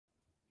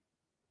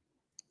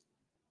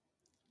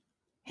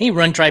Hey,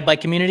 Run Tribe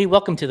Bike community.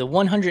 Welcome to the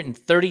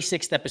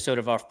 136th episode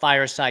of our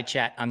Fireside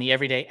Chat on the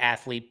Everyday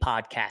Athlete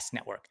Podcast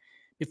Network.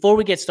 Before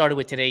we get started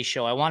with today's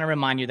show, I want to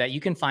remind you that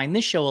you can find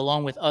this show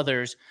along with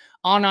others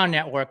on our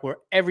network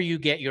wherever you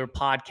get your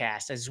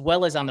podcasts, as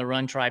well as on the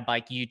Run Tribe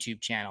Bike YouTube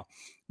channel.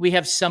 We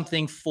have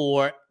something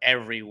for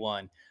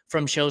everyone,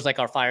 from shows like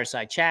our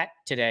Fireside Chat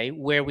today,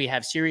 where we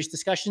have serious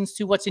discussions,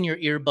 to what's in your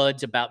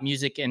earbuds about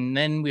music. And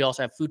then we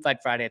also have Food Fight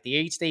Friday at the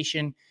aid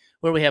station,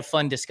 where we have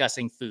fun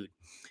discussing food.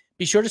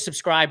 Be sure to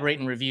subscribe, rate,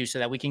 and review so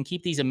that we can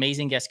keep these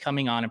amazing guests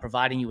coming on and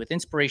providing you with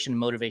inspiration and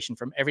motivation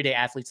from everyday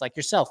athletes like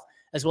yourself,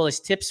 as well as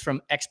tips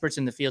from experts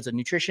in the fields of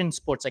nutrition,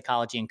 sports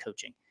psychology, and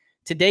coaching.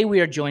 Today,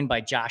 we are joined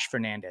by Josh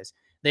Fernandez.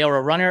 They are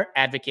a runner,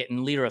 advocate,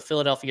 and leader of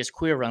Philadelphia's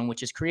Queer Run,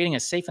 which is creating a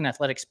safe and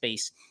athletic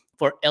space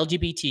for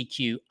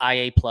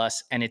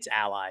LGBTQIA+ and its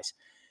allies.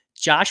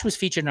 Josh was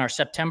featured in our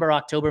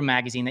September-October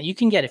magazine that you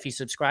can get if you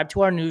subscribe to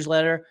our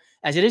newsletter,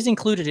 as it is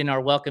included in our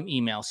welcome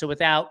email. So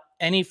without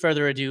any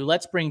further ado,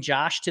 let's bring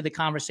Josh to the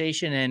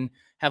conversation and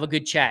have a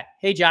good chat.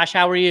 Hey, Josh,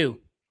 how are you?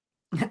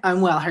 I'm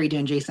well. How are you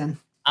doing, Jason?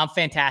 I'm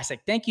fantastic.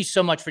 Thank you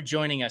so much for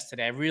joining us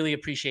today. I really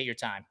appreciate your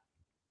time.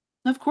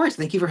 Of course.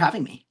 Thank you for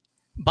having me.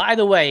 By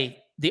the way,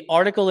 the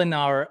article in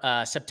our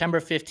September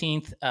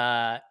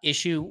 15th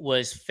issue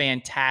was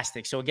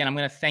fantastic. So again, I'm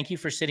going to thank you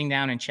for sitting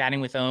down and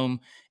chatting with Ohm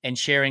and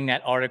sharing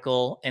that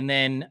article. And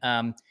then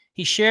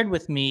he shared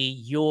with me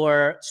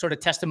your sort of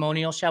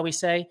testimonial, shall we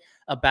say,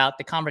 about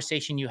the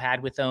conversation you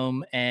had with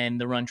Ohm and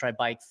the Run Try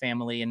Bike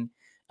family. And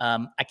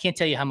I can't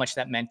tell you how much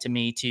that meant to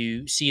me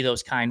to see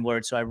those kind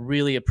words. So I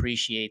really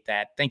appreciate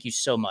that. Thank you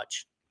so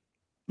much.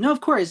 No, of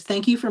course.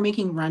 Thank you for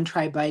making Run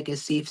Try Bike a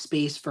safe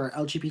space for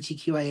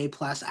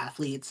LGBTQIA+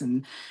 athletes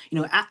and,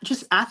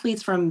 just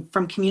athletes from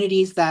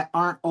communities that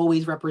aren't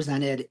always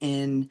represented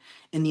in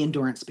the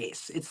endurance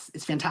space.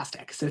 It's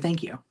fantastic. So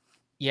thank you.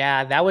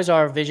 Yeah, that was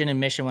our vision and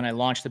mission when I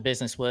launched the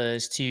business,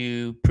 was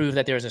to prove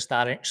that there is a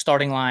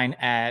starting line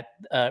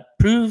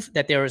prove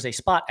that there is a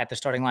spot at the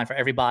starting line for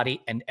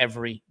everybody and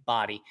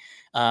everybody.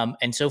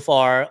 And so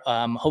far,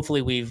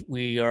 hopefully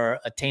we are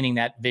attaining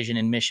that vision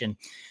and mission.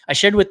 I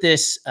shared with the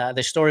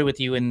story with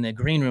you in the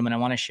green room, and I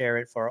want to share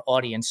it for our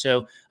audience.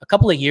 So a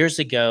couple of years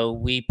ago,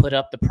 we put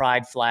up the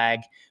pride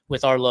flag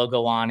with our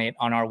logo on it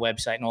on our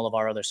website and all of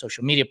our other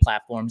social media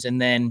platforms.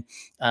 And then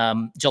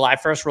July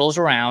 1st rolls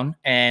around,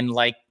 and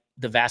like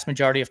the vast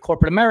majority of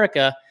corporate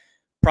America,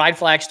 pride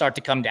flags start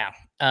to come down.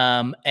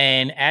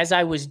 And as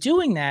I was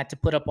doing that to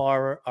put up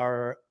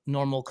our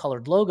normal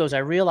colored logos, I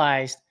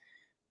realized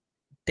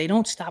they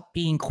don't stop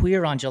being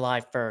queer on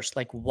July 1st.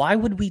 Like, why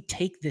would we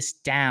take this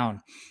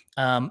down?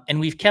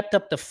 And we've kept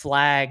up the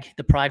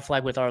pride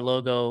flag with our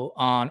logo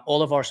on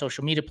all of our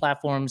social media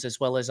platforms, as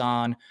well as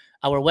on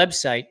our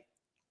website.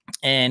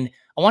 And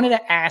I wanted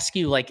to ask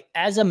you, like,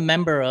 as a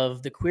member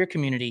of the queer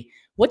community,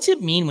 what's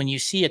it mean when you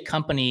see a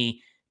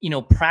company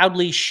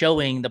proudly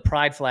showing the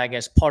pride flag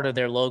as part of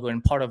their logo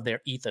and part of their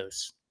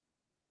ethos?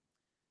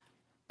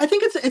 I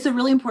think it's a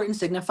really important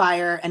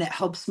signifier, and it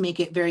helps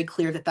make it very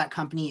clear that that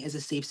company is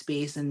a safe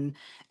space and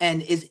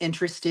is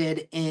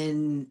interested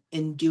in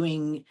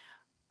doing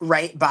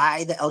right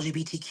by the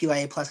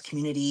LGBTQIA+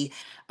 community.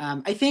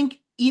 I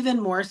think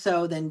even more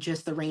so than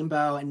just the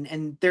rainbow,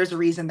 and there's a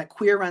reason that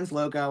Queer Run's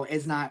logo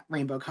is not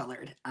rainbow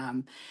colored.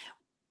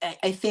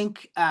 I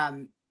think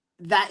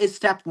that is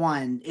step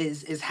one,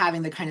 is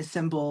having the kind of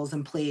symbols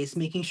in place,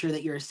 making sure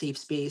that you're a safe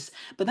space.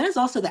 But then it's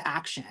also the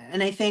action.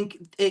 And I think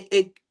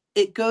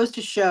it goes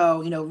to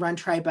show, Run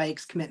Try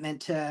Bike's commitment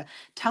to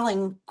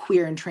telling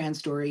queer and trans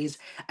stories,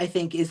 I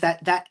think, is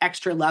that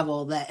extra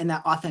level, and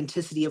that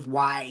authenticity of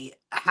why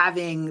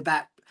having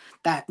that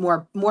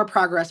more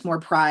progress, more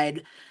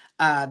pride,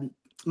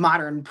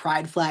 modern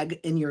pride flag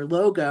in your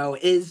logo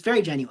is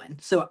very genuine.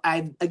 So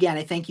I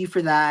thank you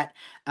for that.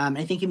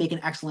 I think you make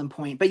an excellent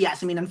point. But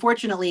yes, I mean,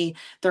 unfortunately,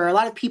 there are a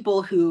lot of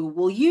people who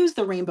will use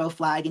the rainbow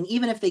flag, and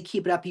even if they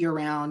keep it up year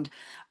round,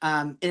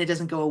 and it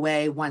doesn't go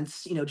away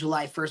once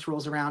July 1st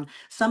rolls around,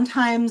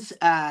 sometimes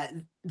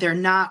they're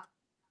not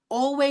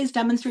always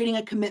demonstrating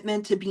a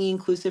commitment to being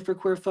inclusive for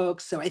queer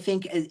folks. So I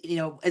think,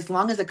 as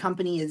long as a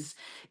company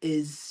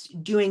is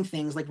doing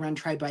things like Run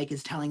Try Bike,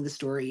 is telling the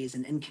stories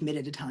and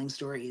committed to telling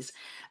stories,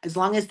 as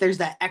long as there's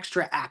that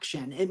extra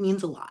action, it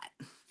means a lot.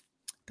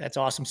 That's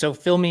awesome. So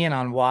fill me in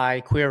on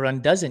why Queer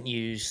Run doesn't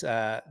use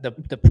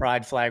the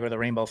pride flag or the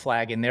rainbow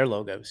flag in their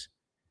logos.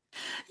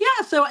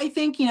 Yeah, so I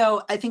think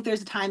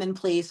there's a time and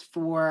place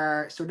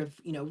for sort of,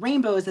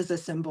 rainbows as a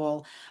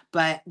symbol,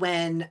 but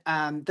when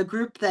the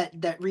group that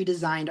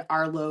redesigned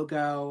our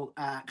logo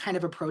kind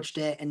of approached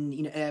it, and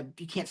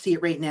you can't see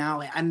it right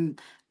now.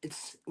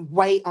 It's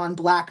white on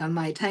black on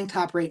my tank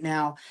top right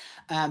now,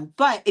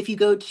 but if you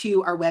go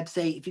to our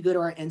website, if you go to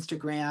our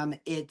Instagram,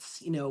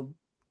 it's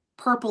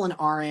purple and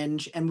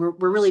orange, and we're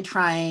really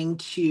trying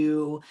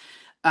to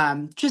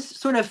just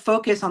sort of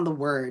focus on the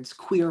words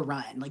queer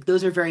run. Like,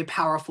 those are very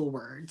powerful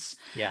words.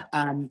 Yeah.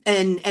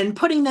 And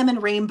putting them in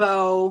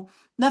rainbow,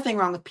 nothing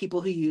wrong with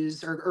people who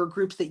use, or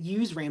groups that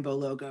use rainbow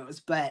logos.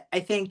 But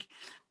I think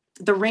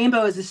the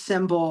rainbow is a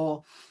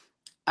symbol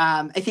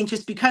I think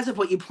just because of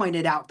what you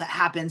pointed out that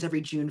happens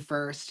every June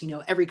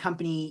 1st, every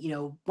company,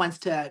 wants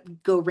to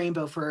go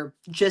rainbow for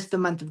just the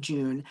month of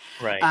June.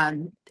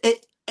 Right.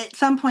 It at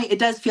some point it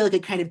does feel like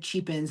it kind of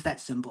cheapens that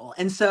symbol.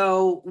 And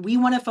so we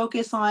want to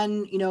focus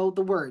on,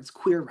 the words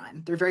queer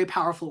run. They're very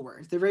powerful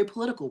words. They're very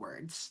political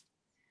words.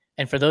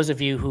 And for those of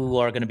you who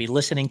are going to be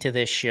listening to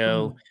this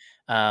show,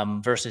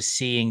 Mhm. versus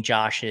seeing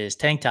Josh's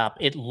tank top,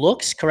 it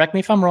looks, correct me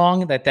if I'm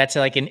wrong, that's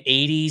like an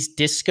 80s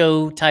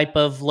disco type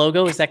of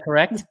logo. Is that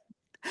correct?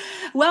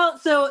 Well,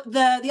 so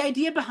the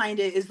idea behind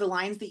it is the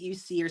lines that you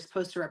see are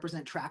supposed to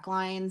represent track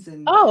lines,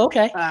 and Oh,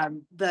 okay.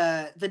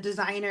 the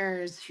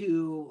designers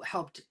who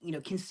helped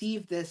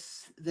conceive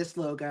this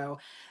logo.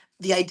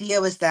 The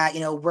idea was that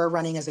we're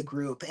running as a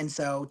group, and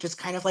so just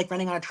kind of like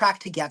running on a track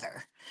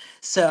together.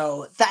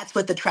 So that's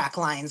what the track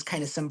lines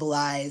kind of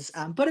symbolize.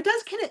 But it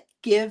does kind of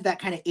give that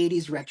kind of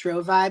 80s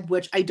retro vibe,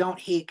 which I don't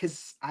hate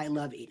because I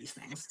love 80s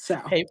things.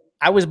 So. Hey,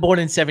 I was born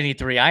in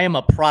 73. I am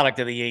a product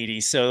of the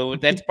 80s. So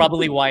that's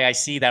probably why I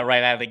see that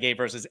right out of the gate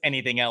versus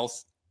anything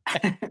else.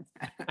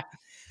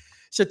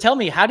 So tell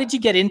me, how did you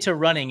get into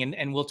running?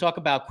 And we'll talk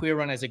about Queer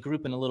Run as a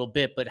group in a little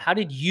bit, but how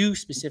did you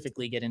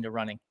specifically get into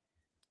running?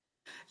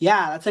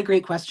 Yeah, that's a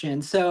great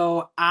question.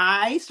 So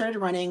I started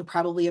running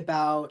probably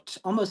about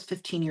almost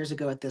 15 years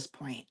ago at this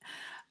point.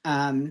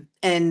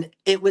 And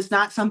it was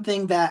not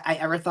something that I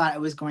ever thought I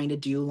was going to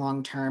do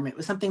long term. It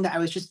was something that I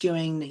was just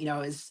doing,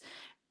 as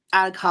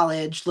out of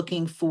college,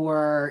 looking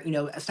for,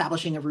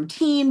 establishing a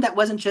routine that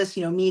wasn't just,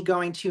 me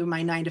going to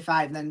my 9 to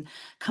 5, and then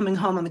coming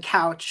home on the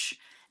couch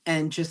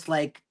and just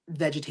like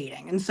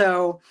vegetating. And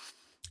so,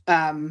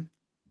 um,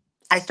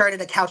 I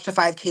started a Couch to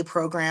 5K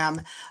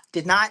program.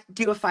 Did not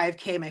do a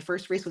 5K. My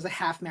first race was a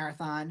half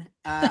marathon.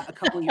 A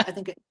couple years, I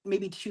think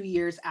maybe 2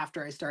 years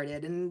after I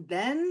started, and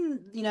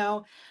then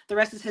the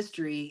rest is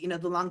history.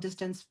 The long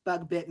distance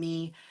bug bit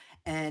me,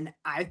 and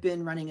I've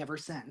been running ever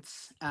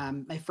since.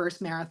 My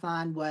first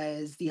marathon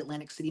was the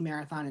Atlantic City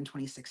Marathon in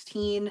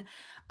 2016.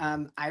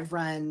 I've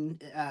run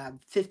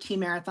 15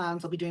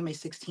 marathons. I'll be doing my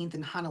 16th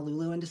in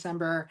Honolulu in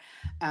December.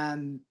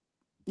 Um,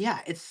 yeah,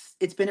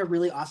 it's been a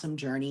really awesome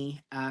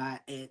journey.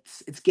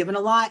 It's given a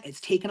lot,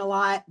 it's taken a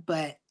lot,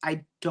 but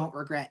I don't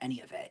regret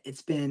any of it.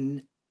 It's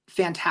been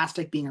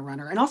fantastic being a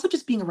runner, and also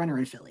just being a runner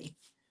in Philly.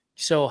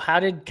 So how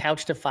did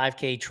Couch to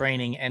 5K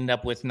training end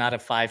up with not a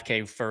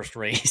 5K first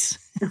race?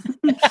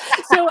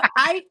 So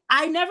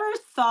I never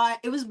thought,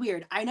 it was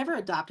weird. I never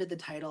adopted the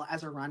title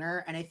as a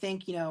runner, and I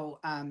think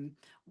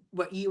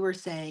what you were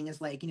saying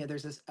is like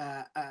there's this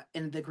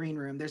in the green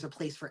room there's a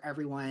place for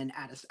everyone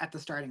at the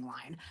starting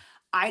line.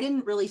 I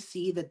didn't really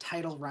see the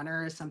title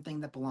runner as something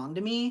that belonged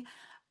to me.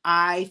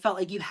 I felt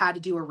like you had to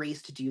do a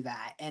race to do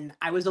that, and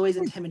I was always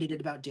intimidated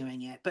about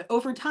doing it. But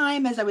over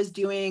time, as I was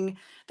doing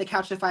the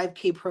Couch to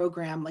 5K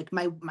program, like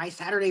my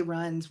Saturday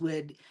runs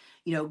would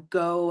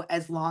go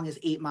as long as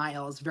 8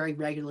 miles very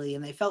regularly,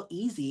 and they felt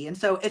easy. And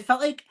so it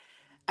felt like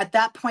at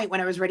that point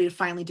when I was ready to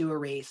finally do a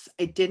race,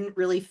 it didn't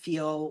really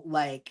feel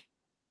like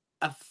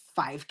a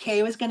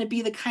 5K was going to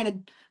be the kind of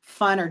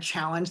fun or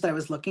challenge that I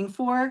was looking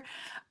for.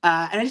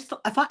 And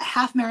I thought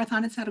half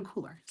marathon had sounded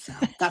cooler. So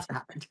that's what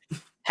happened.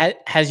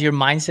 Has your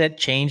mindset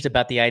changed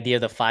about the idea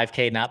of the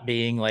 5K not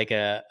being like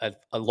a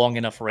long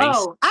enough race?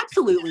 Oh,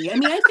 absolutely. I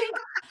mean,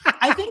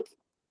 I think,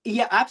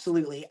 yeah,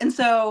 absolutely. And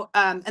so,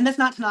 and that's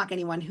not to knock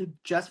anyone who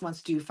just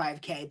wants to do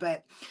 5K,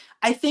 but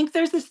I think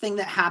there's this thing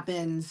that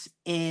happens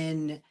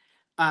in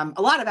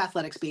a lot of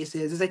athletic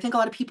spaces is I think a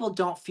lot of people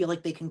don't feel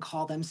like they can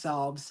call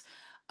themselves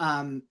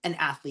an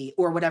athlete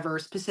or whatever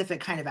specific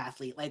kind of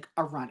athlete, like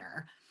a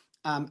runner,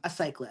 a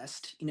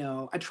cyclist, a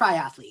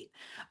triathlete.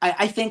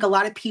 I think a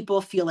lot of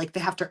people feel like they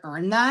have to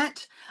earn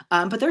that.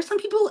 But there's some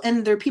people,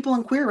 and there are people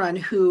in Queer Run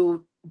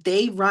who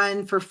they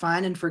run for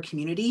fun and for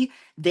community.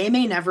 They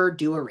may never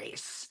do a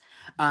race.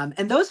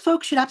 And those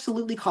folks should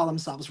absolutely call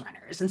themselves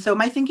runners. And so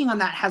my thinking on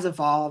that has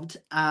evolved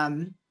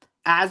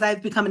as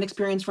I've become an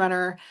experienced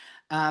runner,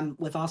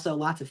 with also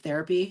lots of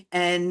therapy.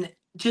 And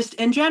just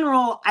in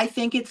general, I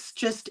think it's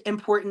just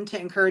important to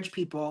encourage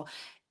people.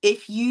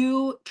 If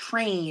you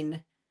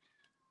train,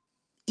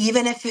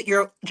 even if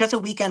you're just a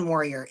weekend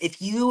warrior, if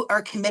you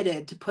are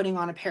committed to putting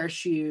on a pair of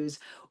shoes,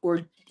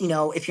 or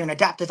if you're an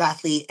adaptive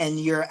athlete and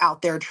you're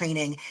out there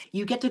training,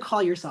 you get to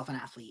call yourself an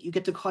athlete. You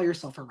get to call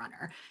yourself a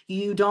runner.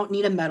 You don't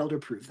need a medal to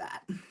prove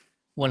that.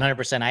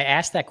 100%. I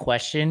asked that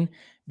question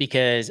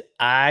because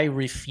I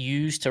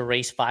refuse to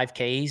race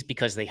 5Ks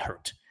because they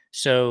hurt.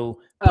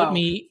 So Oh,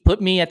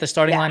 put me at the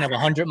starting yeah. line of a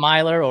 100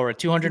 miler or a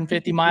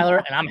 250 miler,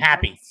 and I'm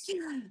happy.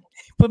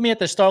 Put me at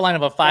the start line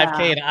of a 5K,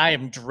 Yeah. and I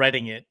am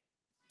dreading it.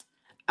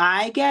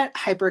 I get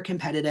hyper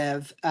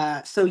competitive.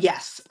 So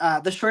yes,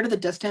 the shorter the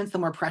distance, the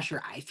more pressure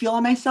I feel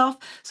on myself.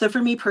 So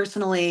for me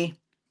personally,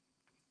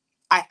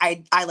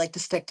 I like to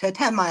stick to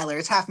 10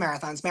 milers, half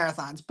marathons,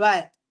 marathons,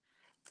 but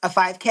a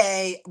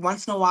 5K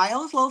once in a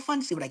while is a little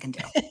fun to see what I can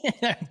do.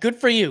 Good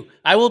for you.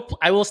 I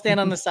will stand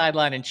on the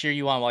sideline and cheer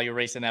you on while you're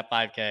racing that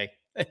 5K.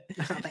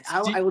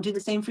 I will do the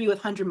same for you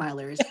with 100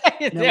 milers.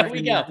 There Nowhere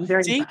we near. go. I'm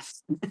very See,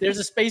 impressed. there's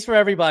a space for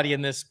everybody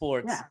in this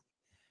sports. Yeah.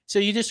 So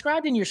you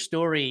described in your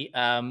story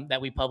that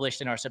we published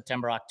in our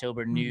September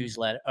October Mhm,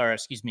 newsletter, or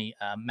excuse me,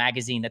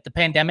 magazine, that the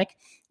pandemic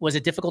was a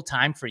difficult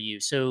time for you.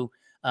 So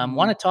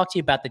want mhm, to talk to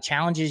you about the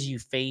challenges you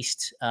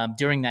faced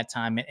during that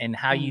time and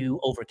how mhm.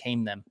 you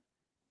overcame them.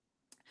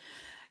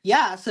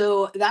 Yeah,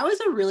 so that was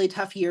a really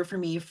tough year for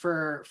me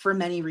for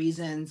many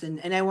reasons,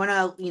 and I want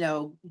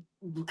to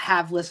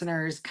have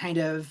listeners kind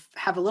of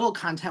have a little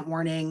content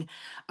warning.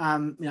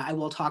 I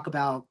will talk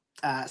about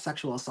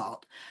sexual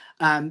assault,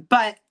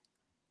 but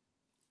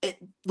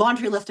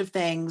laundry list of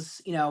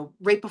things.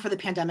 Right before the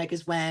pandemic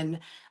is when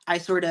I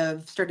sort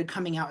of started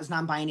coming out as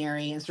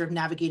non-binary and sort of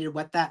navigated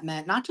what that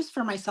meant, not just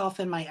for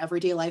myself in my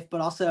everyday life, but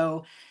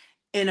also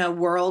in a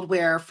world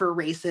where for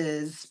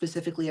races,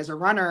 specifically as a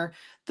runner,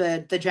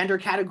 the gender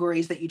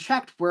categories that you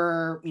checked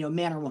were,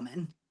 man or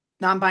woman.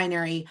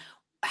 Non-binary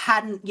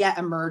hadn't yet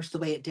emerged the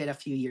way it did a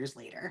few years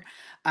later.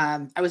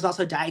 I was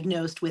also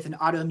diagnosed with an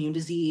autoimmune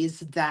disease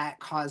that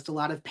caused a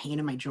lot of pain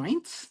in my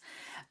joints.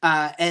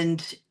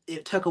 And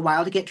it took a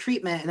while to get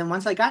treatment. And then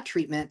once I got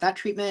treatment, that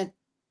treatment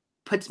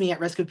puts me at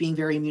risk of being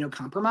very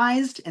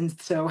immunocompromised. And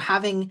so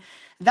having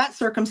that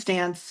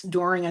circumstance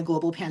during a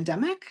global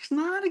pandemic,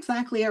 not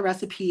exactly a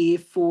recipe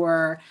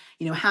for,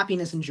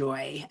 happiness and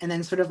joy. And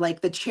then sort of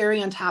like the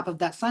cherry on top of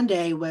that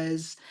Sunday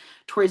was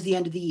towards the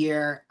end of the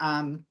year.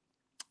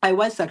 I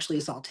was sexually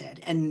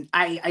assaulted. And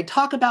I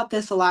talk about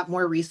this a lot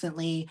more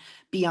recently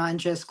beyond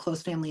just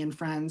close family and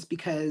friends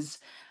because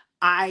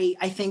I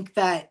think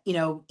that,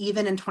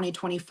 even in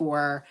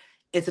 2024,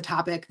 it's a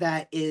topic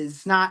that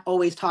is not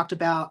always talked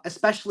about,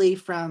 especially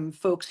from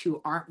folks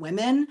who aren't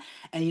women.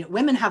 And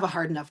women have a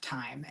hard enough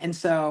time. And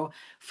so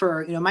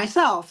for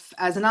myself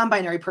as a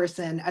non-binary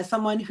person, as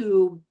someone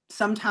who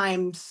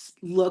sometimes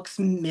looks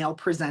male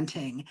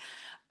presenting,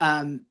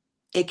 um,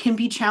 it can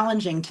be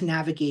challenging to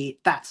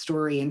navigate that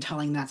story and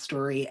telling that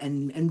story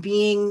and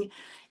being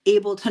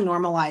able to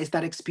normalize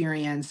that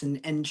experience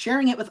and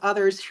sharing it with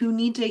others who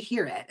need to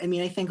hear it. I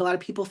mean, I think a lot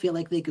of people feel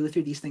like they go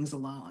through these things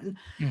alone,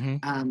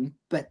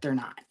 but they're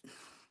not.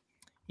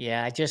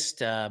 Yeah,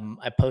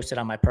 I posted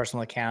on my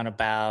personal account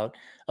about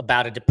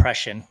a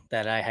depression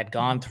that I had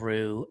gone Mhm,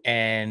 through,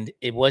 and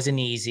it wasn't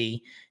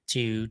easy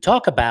to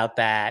talk about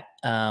that.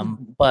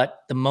 mhm,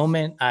 But the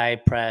moment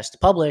I pressed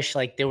publish,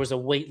 like there was a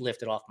weight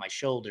lifted off my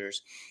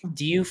shoulders.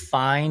 Do mhm. you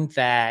find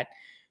that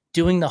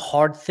doing the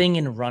hard thing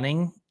in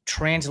running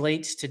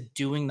translates to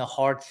doing the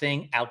hard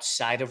thing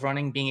outside of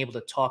running, being able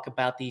to talk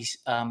about these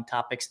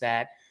topics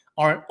that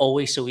aren't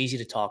always so easy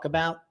to talk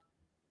about?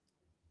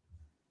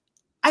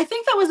 I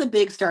think that was a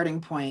big starting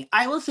point.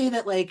 I will say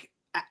that, like,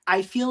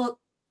 I feel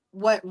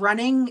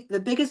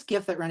the biggest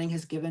gift that running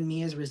has given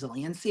me is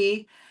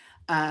resiliency.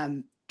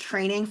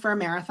 Training for a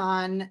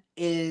marathon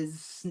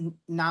is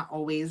not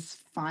always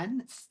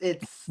fun.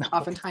 It's No.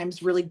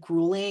 oftentimes really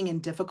grueling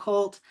and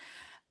difficult.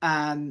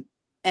 Um,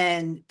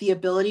 and the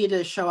ability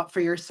to show up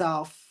for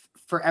yourself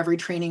for every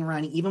training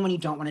run, even when you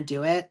don't want to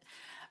do it,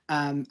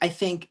 I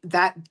think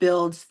that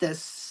builds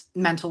this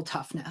mental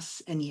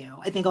toughness in you.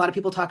 I think a lot of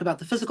people talk about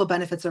the physical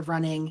benefits of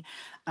running,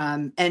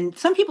 and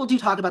some people do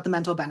talk about the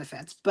mental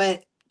benefits,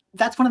 but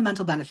that's one of the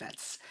mental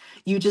benefits.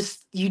 You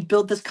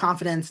build this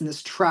confidence and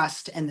this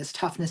trust and this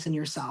toughness in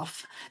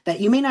yourself that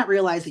you may not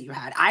realize that you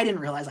had. I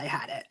didn't realize I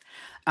had it.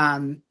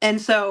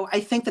 And so I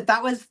think that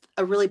that was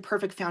a really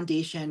perfect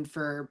foundation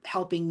for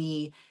helping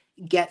me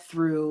get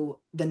through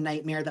the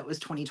nightmare that was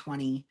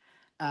 2020.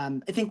 I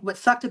think what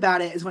sucked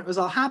about it is when it was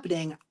all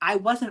happening, I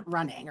wasn't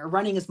running or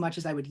running as much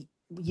as I would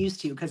used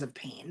to because of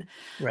pain.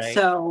 Right.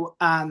 So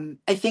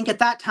I think at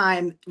that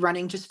time,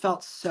 running just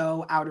felt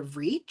so out of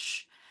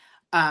reach.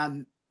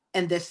 Um,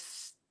 and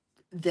this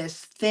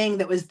thing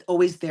that was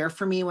always there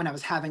for me when I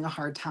was having a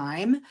hard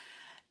time,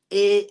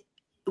 it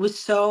was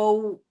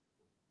so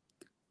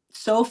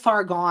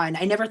far gone.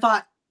 I never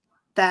thought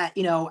that,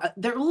 not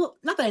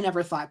that I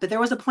never thought, but there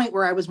was a point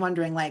where I was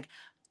wondering, like,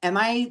 am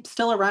I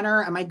still a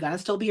runner? Am I gonna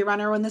still be a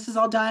runner when this is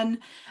all done?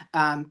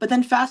 But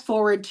then fast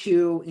forward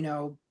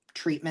to,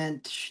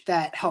 treatment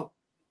that helped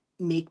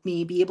make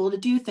me be able to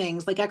do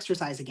things like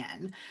exercise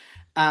again.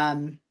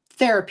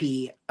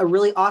 Therapy, a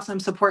really awesome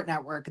support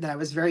network that I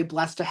was very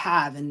blessed to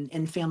have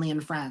in family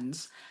and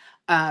friends.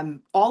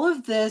 All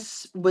of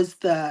this was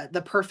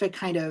the perfect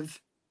kind of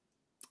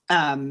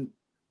um,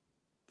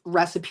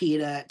 recipe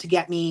to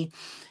get me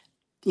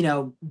you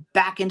know,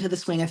 back into the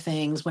swing of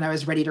things when I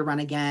was ready to run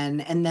again,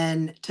 and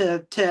then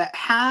to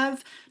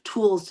have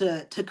tools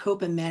to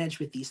cope and manage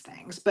with these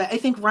things. But I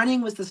think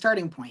running was the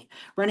starting point.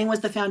 Running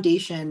was the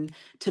foundation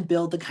to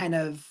build the kind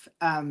of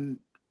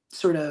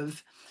sort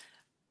of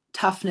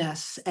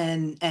toughness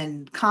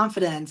and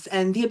confidence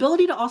and the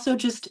ability to also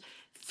just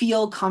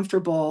feel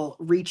comfortable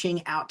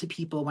reaching out to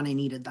people when I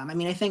needed them. I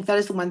mean, I think that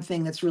is the one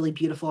thing that's really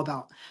beautiful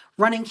about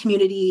running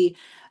community.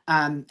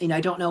 I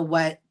don't know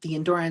what the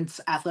endurance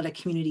athletic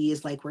community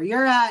is like where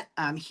you're at.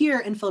 Here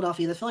in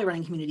Philadelphia, the Philly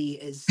running community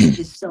is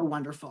so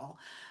wonderful.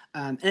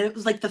 And it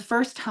was like the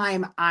first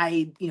time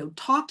I,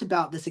 talked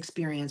about this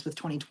experience with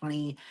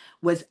 2020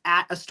 was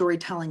at a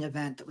storytelling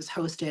event that was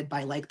hosted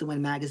by Like the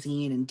Wind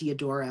magazine and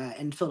Diodora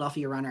and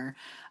Philadelphia Runner.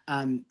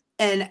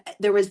 And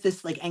there was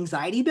this like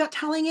anxiety about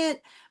telling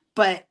it.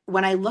 But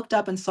when I looked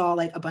up and saw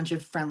like a bunch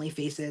of friendly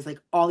faces,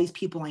 like all these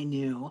people I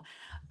knew,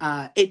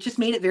 it just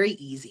made it very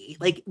easy.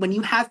 Like when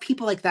you have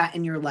people like that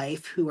in your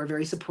life who are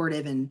very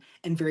supportive and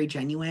very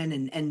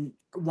genuine and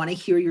want to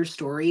hear your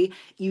story,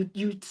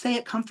 you say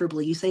it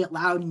comfortably, you say it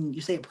loud, and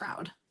you say it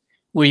proud.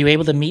 Were you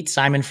able to meet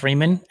Simon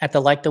Freeman at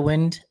the Like the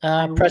Wind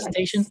I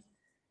presentation? was.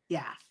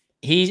 Yeah.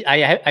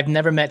 I've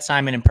never met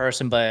Simon in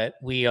person, but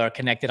we are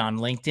connected on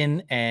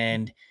LinkedIn,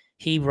 and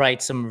he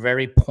writes some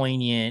very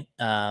poignant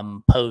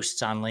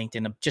posts on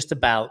LinkedIn just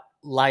about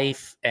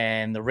life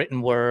and the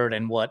written word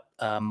and what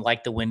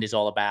Like the Wind is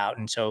all about.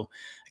 And so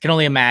I can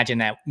only imagine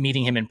that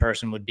meeting him in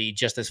person would be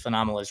just as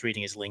phenomenal as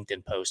reading his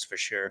LinkedIn post for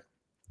sure.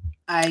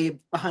 I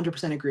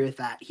 100% agree with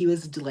that. He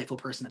was a delightful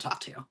person to talk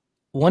to.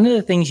 One of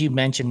the things you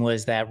mentioned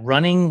was that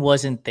running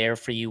wasn't there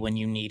for you when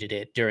you needed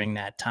it during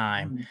that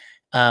time.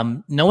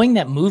 Mhm. Knowing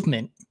that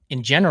movement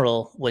in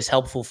general was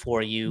helpful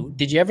for you,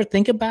 did you ever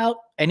think about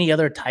any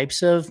other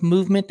types of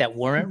movement that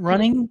weren't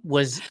running?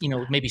 Was,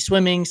 maybe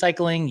swimming,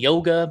 cycling,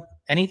 yoga,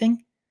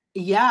 anything?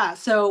 Yeah.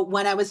 So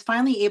when I was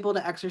finally able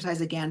to exercise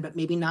again, but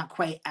maybe not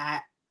quite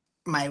at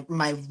my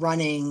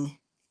running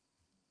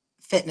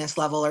fitness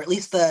level, or at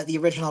least the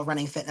original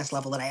running fitness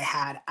level that I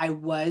had, I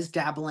was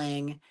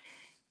dabbling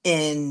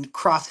in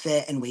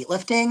CrossFit and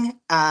weightlifting.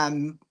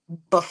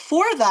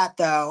 Before that,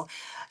 though,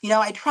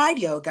 I tried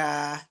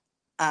yoga.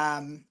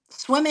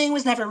 Swimming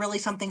was never really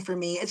something for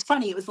me. It's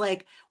funny. It was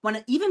like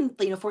when even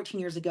 14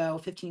 years ago,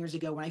 15 years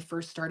ago, when I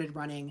first started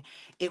running,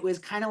 it was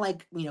kind of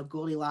like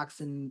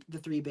Goldilocks and the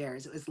Three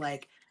Bears. It was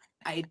like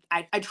I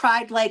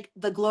tried like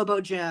the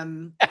Globo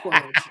Gym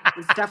porridge. It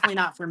was definitely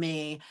not for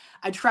me.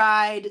 I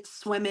tried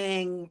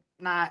swimming,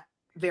 not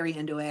very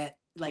into it.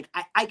 Like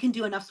I can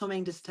do enough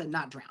swimming just to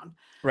not drown.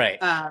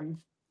 Right.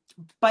 um,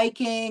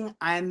 Biking,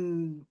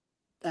 I'm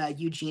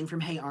Eugene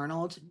from Hey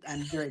Arnold.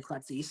 I'm very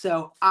klutzy,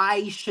 so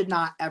I should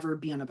not ever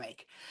be on a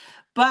bike.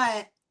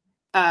 But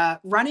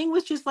running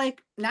was just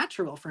like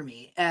natural for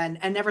me, and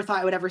I never thought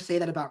I would ever say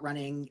that about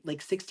running.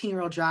 Like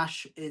 16-year-old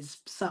Josh is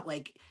so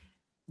like,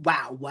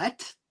 wow,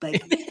 what?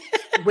 Like,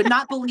 would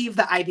not believe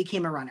that I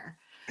became a runner.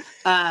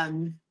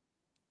 Um,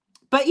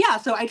 but yeah,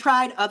 so I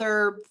tried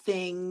other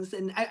things,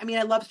 and I mean,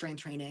 I love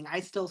strength training.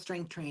 I still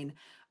strength train,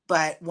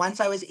 but once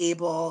I was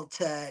able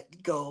to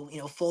go,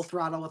 full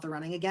throttle with the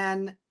running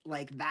again,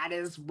 like that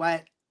is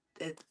what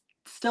it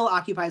still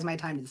occupies my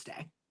time to this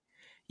day.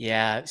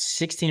 Yeah.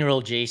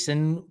 16-year-old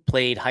Jason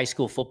played high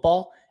school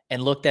football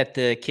and looked at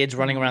the kids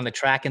running Mhm. around the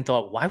track and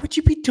thought, why would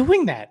you be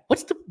doing that?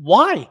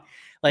 Why?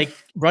 Like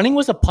running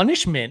was a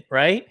punishment,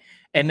 right?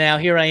 And now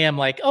here I am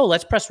like, oh,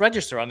 let's press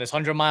register on this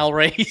 100-mile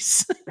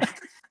race.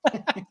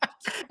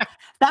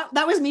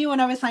 That was me when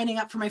I was signing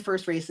up for my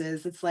first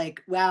races. It's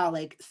like, wow,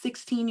 like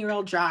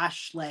 16-year-old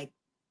Josh like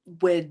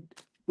would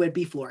would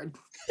be floored.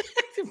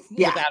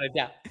 Yeah. Without a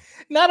doubt.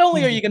 Not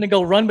only are you going to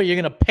go run, but you're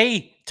going to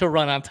pay to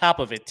run on top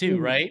of it too,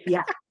 Mhm. right?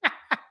 Yeah.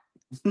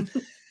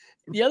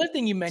 The other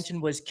thing you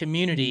mentioned was Mhm.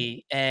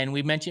 community. And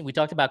we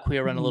talked about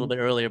Queer Run a little Mhm. bit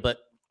earlier, but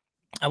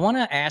I want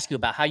to ask you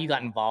about how you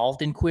got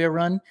involved in Queer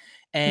Run.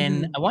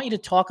 And Mhm. I want you to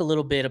talk a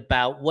little bit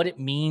about what it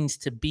means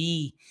to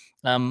be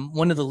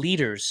one of the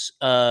leaders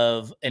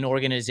of an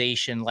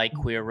organization like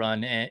Queer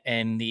Run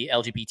and the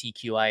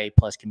LGBTQIA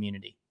plus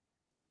community.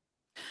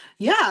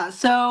 Yeah.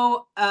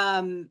 So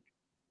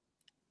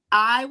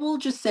I will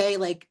just say,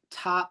 like,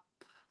 top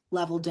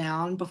level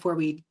down before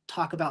we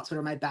talk about sort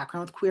of my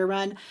background with Queer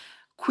Run.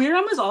 Queer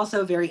Run was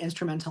also very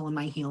instrumental in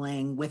my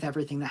healing with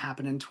everything that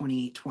happened in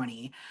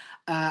 2020.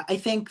 I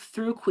think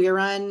through Queer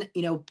Run,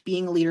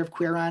 being a leader of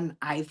Queer Run,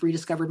 I've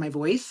rediscovered my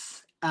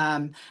voice.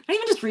 Not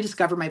even just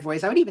rediscovered my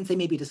voice, I would even say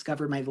maybe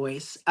discovered my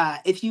voice.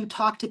 If you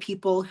talk to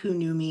people who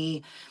knew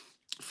me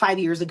 5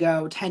 years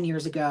ago, 10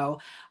 years ago,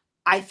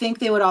 I think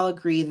they would all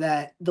agree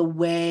that the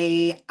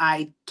way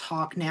I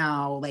talk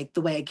now, like the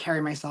way I carry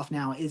myself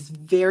now, is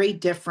very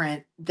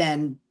different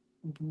than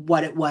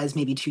what it was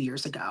maybe 2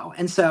 years ago.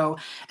 And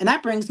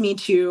that brings me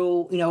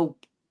to,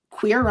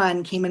 Queer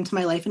Run came into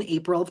my life in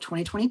April of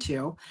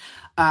 2022.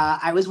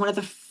 I was one of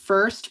the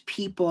first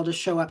people to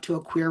show up to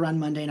a Queer Run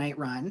Monday night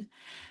run.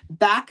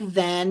 Back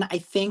then, I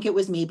think it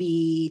was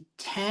maybe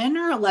 10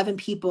 or 11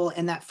 people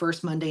in that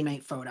first Monday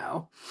night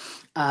photo.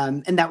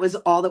 And that was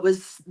all that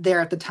was there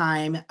at the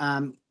time.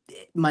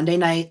 Monday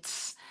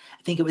nights,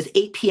 I think it was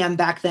 8 p.m.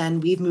 back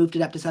then. We've moved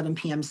it up to 7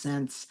 p.m.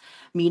 since,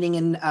 meeting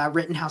in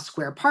Rittenhouse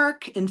Square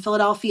Park in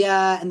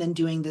Philadelphia, and then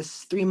doing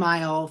this 3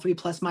 mile,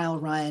 3+ mile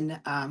run,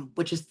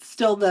 which is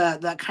still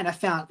the kind of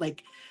found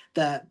like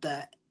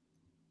the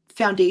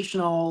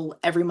foundational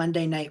every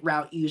Monday night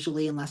route,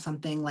 usually, unless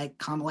something like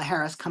Kamala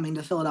Harris coming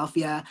to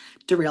Philadelphia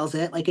derails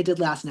it, like it did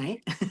last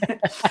night.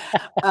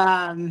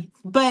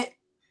 But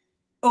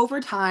over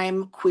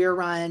time, Queer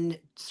Run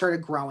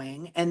started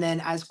growing. And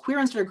then as Queer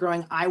Run started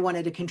growing, I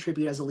wanted to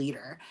contribute as a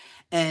leader.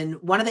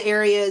 And one of the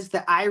areas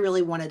that I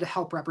really wanted to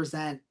help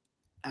represent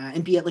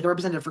and be like a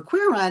representative for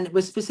Queer Run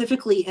was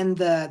specifically in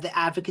the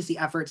advocacy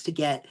efforts to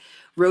get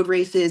road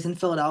races in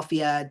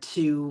Philadelphia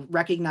to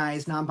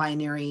recognize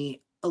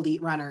non-binary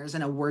elite runners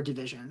and award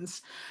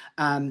divisions.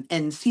 And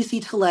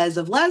Cece Tellez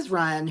of Les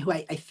Run, who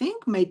I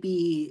think might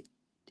be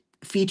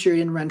featured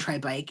in Run Try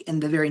Bike in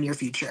the very near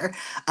future.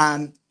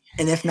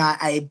 And if not,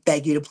 I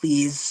beg you to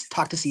please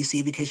talk to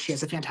Cece because she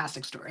has a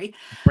fantastic story.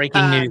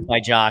 Breaking news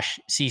by Josh.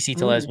 CC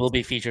Telez Mm. will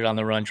be featured on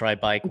the Run Try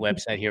Bike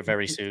website here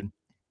very soon.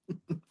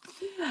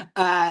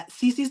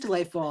 Cece's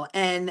delightful.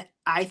 And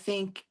I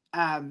think,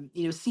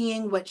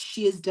 seeing what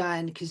she has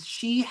done, because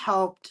she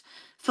helped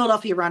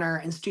Philadelphia Runner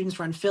and Students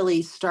Run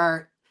Philly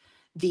start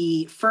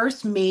the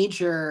first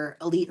major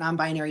elite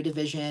non-binary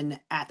division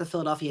at the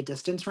Philadelphia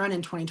Distance Run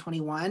in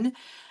 2021.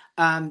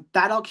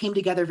 That all came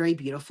together very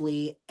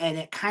beautifully, and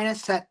it kind of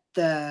set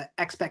the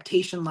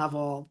expectation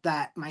level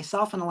that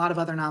myself and a lot of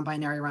other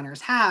non-binary runners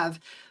have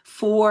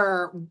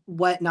for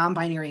what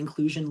non-binary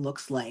inclusion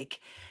looks like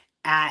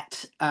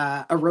at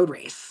a road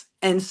race.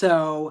 And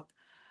so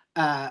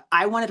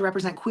I wanted to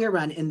represent Queer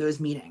Run in those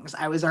meetings.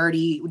 I was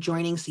already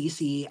joining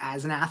CC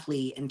as an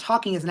athlete and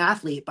talking as an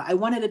athlete, but I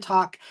wanted to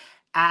talk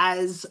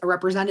as a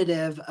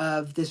representative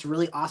of this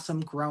really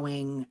awesome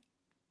growing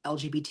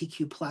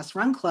LGBTQ plus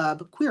run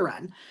club, Queer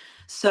Run.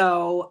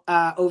 So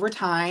over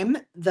time,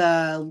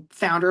 the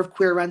founder of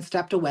Queer Run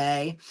stepped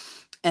away,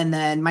 and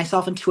then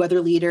myself and two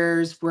other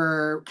leaders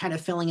were kind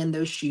of filling in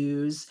those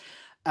shoes.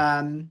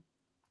 And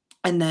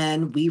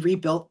then we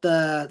rebuilt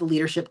the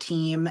leadership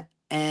team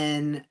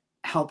and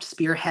helped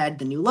spearhead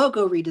the new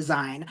logo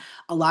redesign,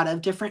 a lot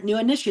of different new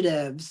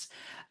initiatives.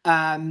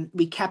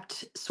 We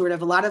kept sort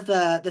of a lot of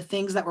the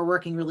things that were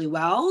working really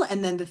well,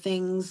 and then the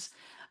things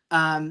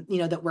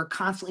that we're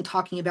constantly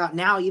talking about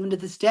now, even to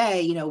this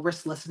day. We're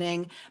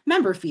soliciting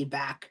member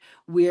feedback.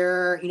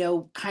 We're,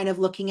 kind of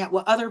looking at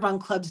what other run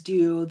clubs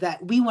do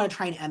that we want to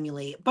try and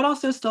emulate, but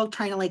also still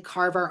trying to like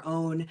carve our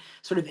own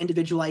sort of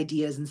individual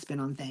ideas and spin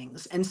on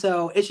things. And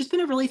so it's just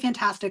been a really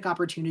fantastic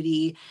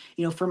opportunity,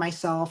 for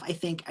myself. I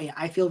think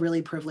I feel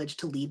really privileged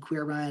to lead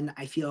Queer Run.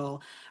 I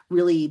feel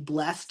really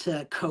blessed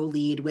to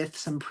co-lead with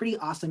some pretty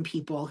awesome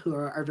people who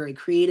are very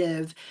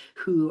creative,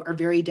 who are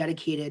very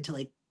dedicated to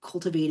like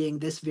cultivating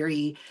this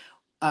very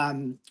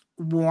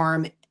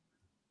warm,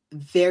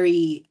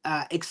 very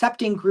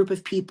accepting group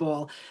of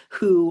people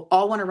who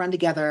all want to run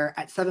together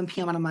at 7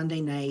 p.m. on a Monday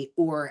night,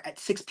 or at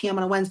 6 p.m.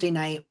 on a Wednesday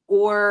night,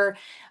 or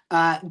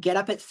get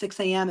up at 6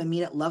 a.m. and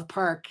meet at Love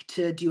Park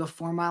to do a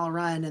 4-mile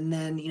run, and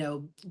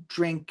then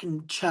drink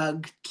and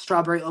chug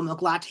strawberry oat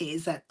milk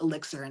lattes at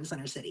Elixir in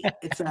Center City.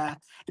 It's a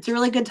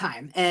really good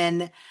time,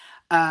 and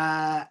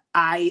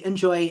I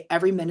enjoy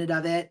every minute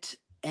of it.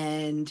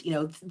 And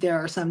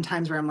there are some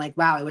times where I'm like,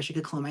 wow, I wish I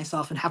could clone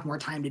myself and have more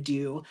time to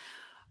do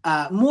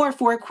more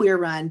for Queer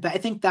Run. But I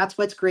think that's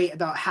what's great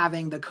about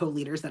having the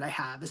co-leaders that I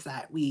have, is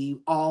that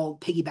we all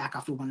piggyback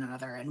off of one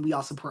another and we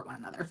all support one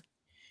another.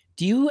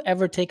 Do you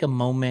ever take a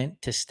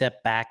moment to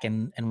step back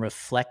and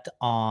reflect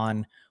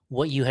on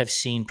what you have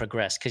seen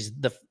progress? Because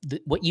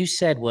what you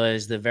said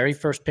was the very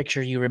first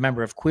picture you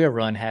remember of Queer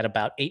Run had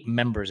about 8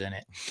 members in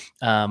it.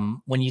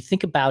 When you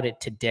think about it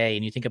today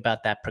and you think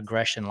about that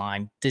progression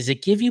line, does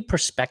it give you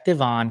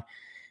perspective on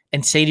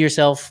and say to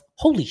yourself,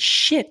 holy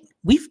shit,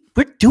 we're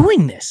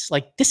doing this.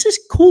 Like, this is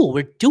cool.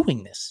 We're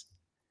doing this.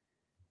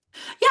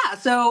 Yeah.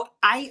 So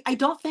I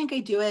don't think I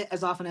do it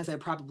as often as I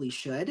probably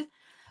should,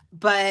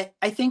 but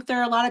I think there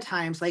are a lot of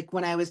times, like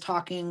when I was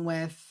talking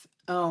with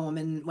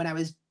and when I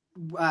was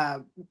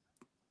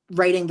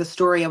writing the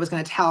story I was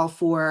going to tell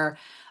for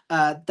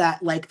that,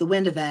 like the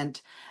wind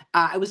event,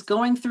 I was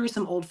going through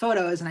some old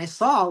photos and I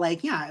saw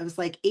like, yeah, it was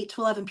like 8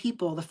 to 11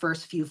 people, the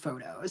first few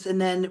photos.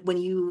 And then when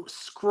you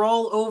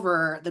scroll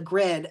over the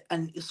grid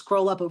and you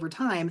scroll up over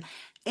time,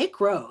 it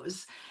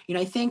grows.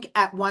 I think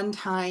at one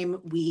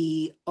time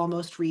we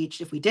almost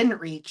reached, if we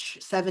didn't reach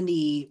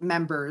 70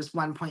 members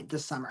one point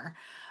this summer.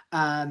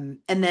 And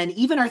then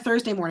even our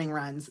Thursday morning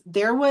runs,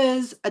 there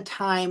was a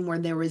time where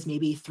there was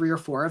maybe 3 or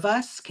 4 of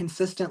us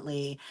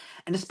consistently,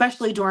 and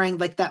especially during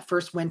like that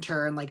first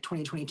winter in like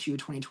 2022,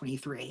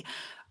 2023.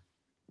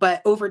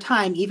 But over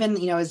time, even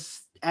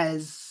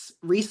as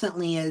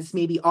recently as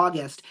maybe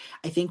August,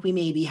 I think we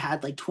maybe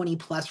had like 20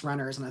 plus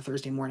runners on a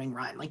Thursday morning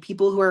run, like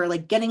people who are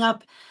like getting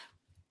up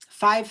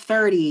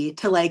 5:30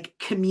 to like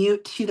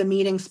commute to the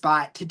meeting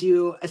spot to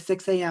do a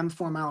 6 a.m.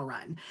 4-mile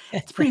run.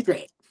 It's pretty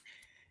great.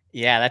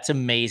 Yeah, that's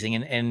amazing.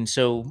 And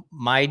so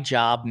my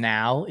job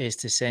now is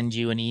to send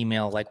you an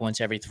email like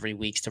once every 3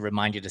 weeks to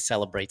remind you to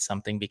celebrate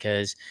something,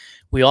 because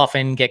we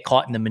often get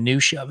caught in the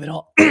minutia of it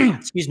all.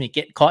 Excuse me,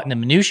 get caught in the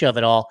minutia of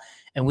it all,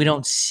 and we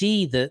don't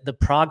see the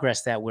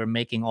progress that we're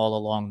making all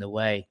along the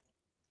way.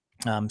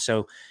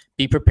 So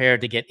be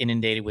prepared to get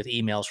inundated with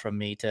emails from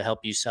me to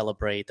help you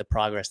celebrate the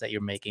progress that you're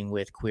making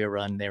with Queer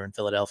Run there in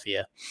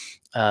Philadelphia.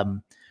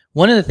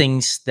 One of the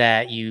things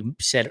that you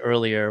said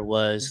earlier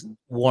was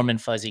warm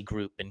and fuzzy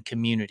group and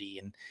community.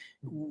 And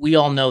we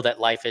all know that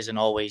life isn't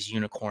always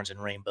unicorns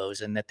and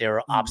rainbows, and that there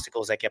are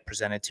obstacles that get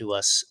presented to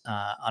us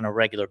on a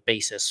regular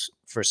basis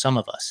for some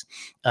of us.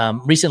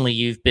 Recently,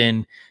 you've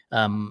been,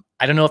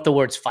 I don't know if the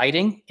words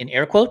fighting in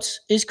air quotes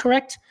is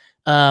correct,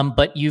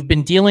 But you've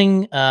been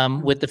dealing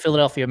with the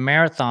Philadelphia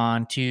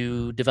Marathon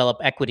to develop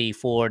equity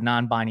for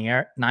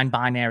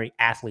non-binary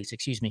athletes.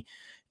 Excuse me.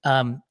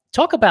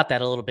 Talk about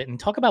that a little bit and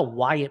talk about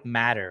why it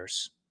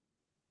matters.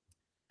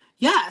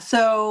 Yeah.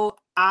 So,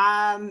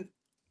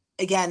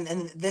 again,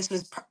 and this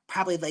was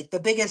probably like the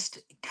biggest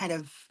kind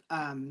of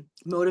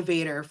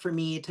motivator for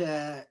me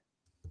to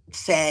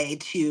say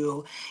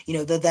to,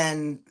 the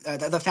then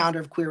the founder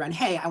of Queer Run,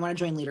 hey, I want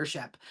to join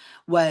leadership,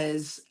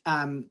 was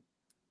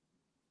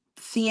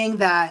seeing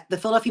that the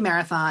Philadelphia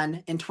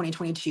Marathon in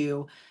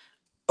 2022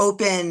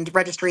 opened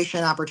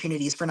registration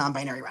opportunities for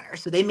non-binary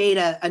runners. So they made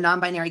a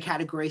non-binary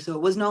category. So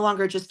it was no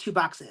longer just two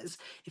boxes.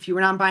 If you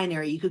were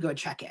non-binary, you could go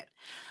check it.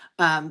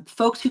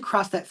 Folks who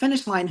crossed that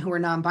finish line who were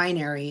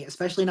non-binary,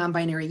 especially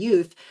non-binary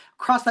youth,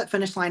 crossed that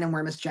finish line and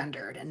were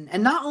misgendered.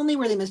 And not only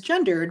were they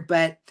misgendered,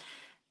 but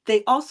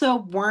they also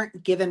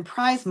weren't given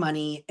prize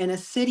money in a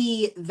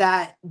city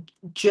that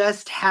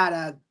just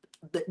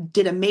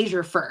did a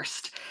major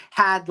first,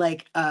 had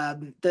like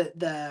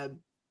the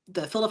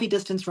Philadelphia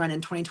distance run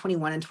in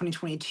 2021 and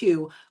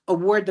 2022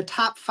 award the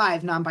top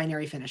 5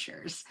 non-binary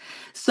finishers.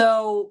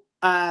 So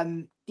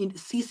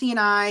CC and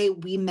I,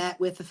 we met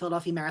with the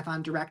Philadelphia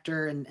Marathon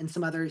director and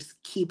some other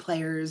key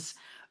players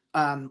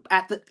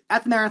at the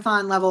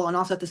marathon level and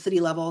also at the city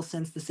level,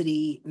 since the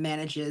city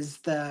manages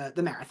the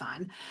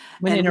marathon.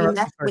 I'm going to And we interrupt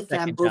you met for a with them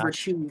second, over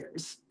Josh. 2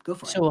 years. Go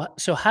for it.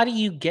 So how do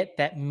you get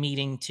that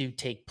meeting to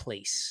take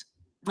place?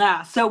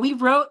 So we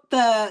wrote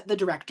the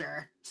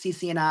director,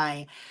 CC and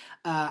I,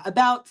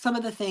 about some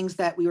of the things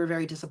that we were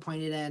very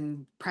disappointed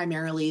in,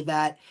 primarily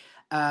that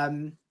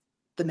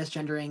the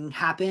misgendering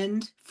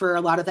happened for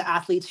a lot of the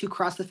athletes who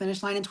crossed the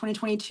finish line in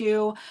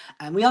 2022.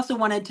 And we also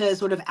wanted to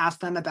sort of ask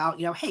them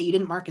about, hey, you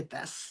didn't market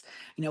this.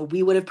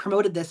 We would have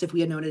promoted this if we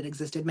had known it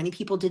existed. Many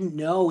people didn't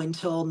know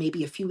until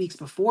maybe a few weeks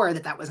before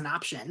that was an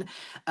option,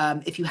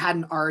 if you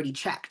hadn't already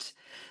checked.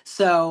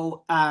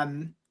 So,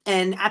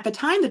 and at the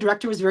time, the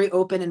director was very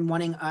open and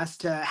wanting us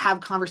to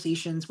have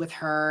conversations with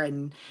her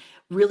and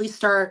really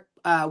start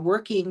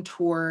working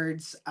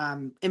towards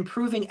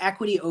improving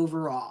equity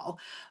overall.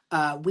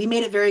 We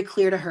made it very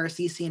clear to her,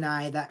 CC and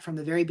I, that from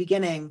the very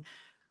beginning,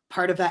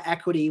 part of that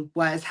equity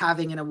was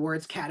having an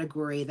awards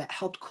category that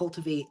helped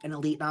cultivate an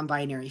elite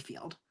non-binary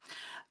field.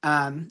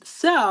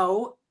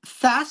 So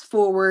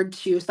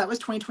that was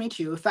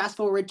 2022. Fast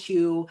forward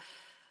to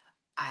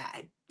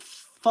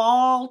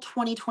fall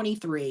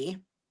 2023.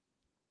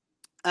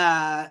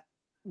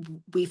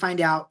 We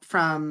find out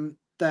from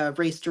the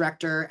race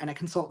director and a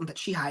consultant that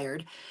she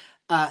hired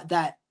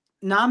that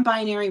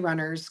non-binary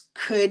runners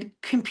could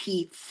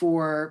compete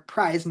for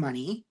prize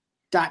money,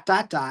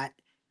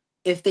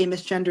 if they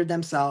misgendered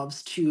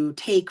themselves to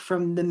take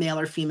from the male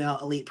or female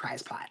elite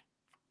prize pot.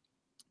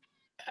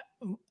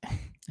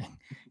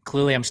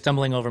 Clearly, I'm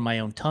stumbling over my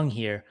own tongue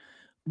here.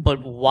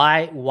 But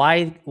why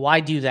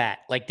do that?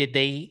 Like, did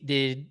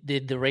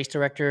the race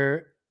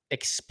director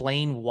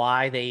explain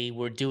why they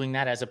were doing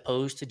that as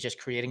opposed to just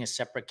creating a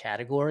separate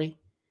category?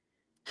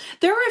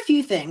 There were a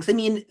few things. I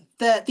mean,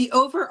 the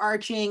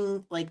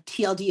overarching like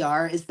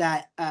TLDR is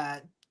that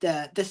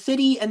the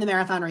city and the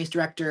marathon race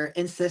director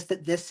insist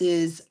that this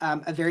is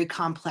a very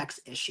complex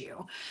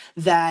issue,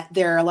 that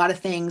there are a lot of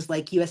things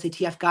like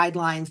USATF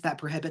guidelines that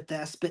prohibit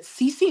this, but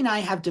CC and I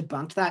have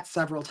debunked that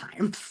several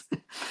times.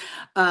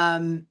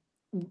 the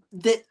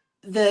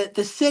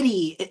the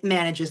city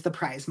manages the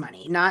prize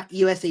money, not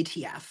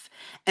USATF.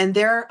 And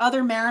there are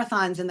other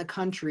marathons in the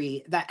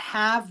country that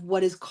have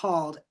what is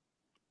called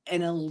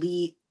an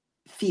elite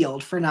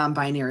field for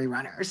non-binary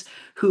runners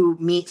who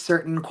meet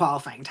certain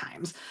qualifying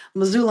times.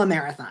 Missoula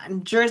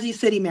Marathon, Jersey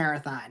City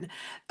Marathon,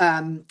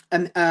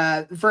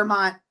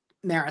 Vermont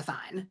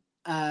Marathon.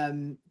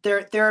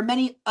 There are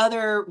many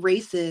other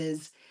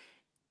races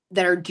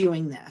that are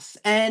doing this.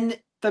 And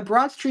the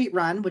Broad Street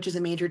Run, which is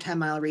a major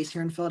 10-mile race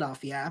here in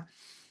Philadelphia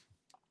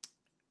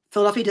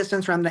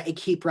distance run that I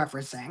keep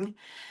referencing,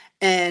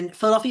 and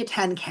Philadelphia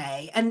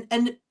 10K,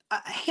 and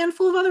a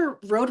handful of other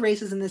road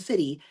races in the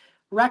city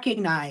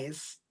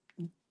recognize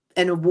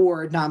and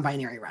award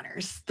non-binary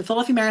runners. The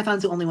Philadelphia Marathon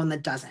is the only one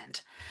that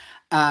doesn't.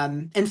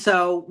 And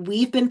so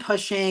we've been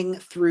pushing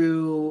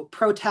through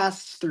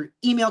protests, through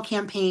email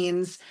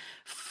campaigns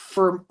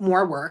for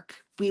more work.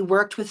 We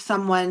worked with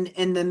someone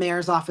in the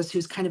mayor's office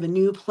who's kind of a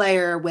new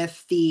player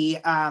with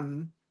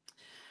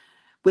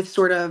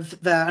sort of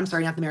I'm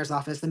sorry, not the mayor's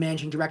office, the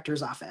managing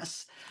director's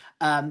office,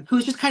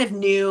 who's just kind of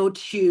new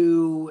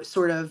to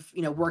sort of,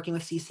 working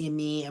with CC and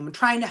me and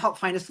trying to help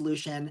find a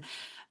solution.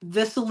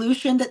 The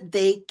solution that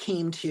they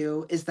came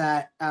to is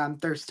that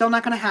they're still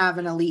not going to have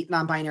an elite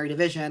non-binary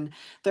division.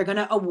 They're going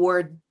to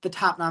award the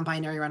top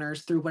non-binary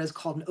runners through what is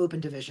called an open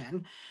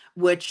division,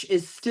 which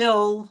is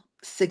still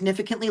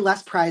significantly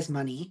less prize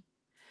money.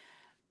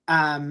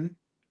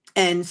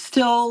 And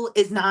still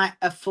is not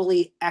a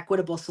fully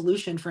equitable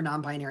solution for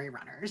non-binary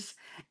runners,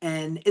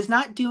 and is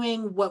not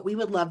doing what we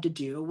would love to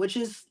do, which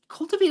is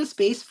cultivate a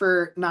space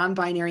for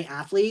non-binary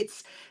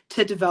athletes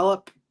to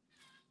develop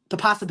the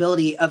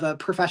possibility of a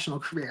professional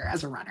career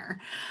as a runner.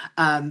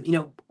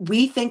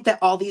 We think that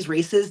all these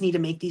races need to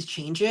make these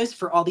changes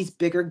for all these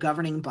bigger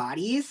governing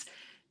bodies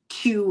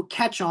to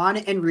catch on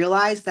and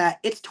realize that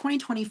it's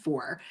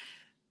 2024.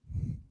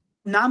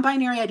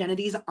 Non-binary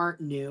identities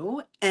aren't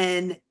new,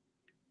 and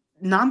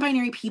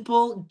non-binary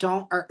people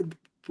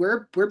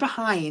we're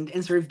behind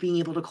in sort of being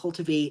able to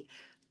cultivate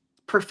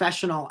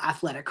professional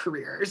athletic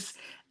careers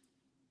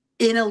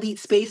in elite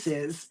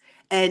spaces.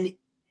 And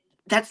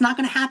that's not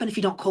going to happen if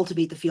you don't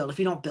cultivate the field, if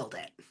you don't build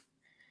it.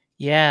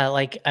 Yeah,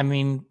 like, I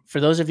mean, for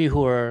those of you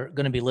who are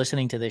going to be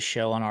listening to this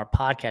show on our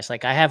podcast,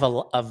 like, I have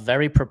a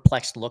very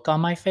perplexed look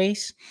on my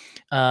face,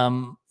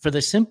 for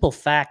the simple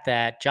fact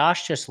that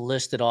Josh just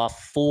listed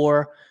off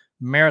 4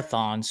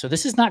 marathons. So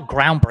this is not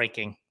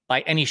groundbreaking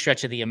by any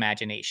stretch of the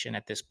imagination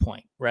at this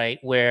point, right?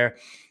 Where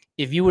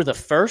if you were the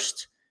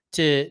first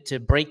to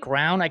break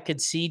ground, I could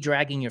see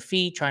dragging your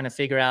feet, trying to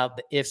figure out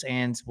the ifs,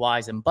 ands,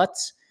 whys, and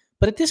buts.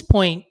 But at this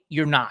point,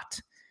 you're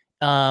not.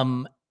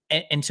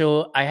 And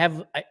so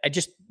I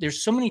just,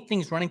 there's so many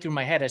things running through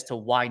my head as to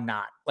why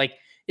not. Like,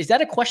 is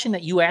that a question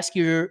that you ask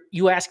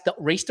the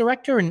race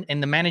director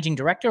and the managing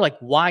director? Like,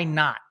 why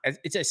not?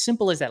 It's as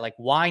simple as that. Like,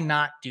 why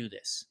not do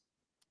this?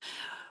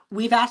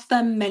 We've asked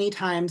them many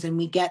times, and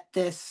we get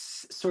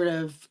this sort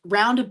of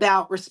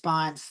roundabout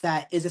response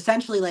that is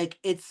essentially like,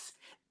 it's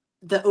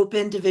the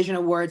Open Division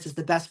Awards is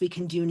the best we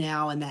can do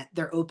now, and that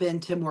they're open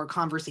to more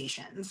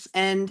conversations.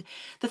 And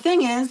the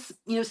thing is,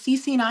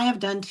 Cece and I have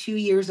done 2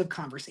 years of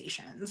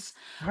conversations.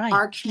 Right.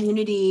 Our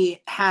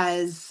community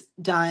has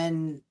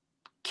done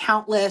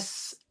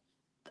countless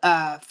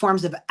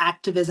forms of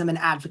activism and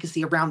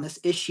advocacy around this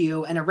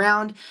issue, and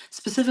around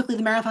specifically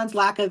the marathon's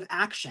lack of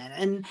action.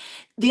 And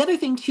the other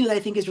thing too that I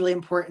think is really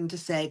important to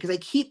say, because I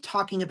keep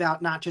talking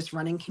about not just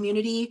running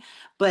community,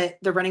 but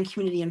the running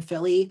community in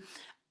Philly.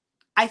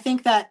 I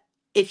think that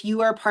if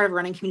you are a part of a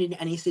running community in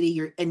any city,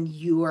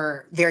 you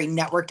are very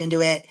networked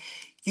into it,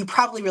 you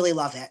probably really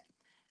love it.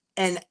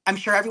 And I'm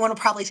sure everyone will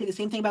probably say the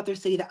same thing about their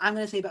city that I'm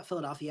going to say about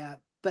Philadelphia.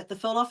 But the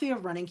Philadelphia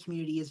running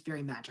community is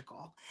very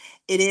magical.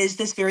 It is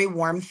this very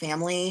warm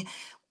family.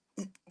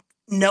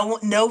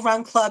 No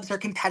run clubs are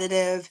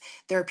competitive.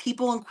 There are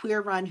people in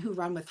Queer Run who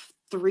run with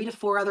 3 to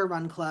 4 other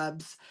run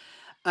clubs.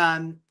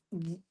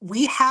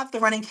 We have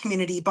the running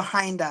community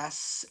behind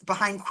us,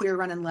 behind Queer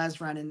Run and Les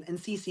Run and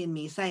Cece and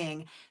me,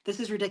 saying, this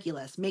is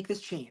ridiculous, make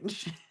this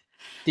change.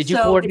 Did you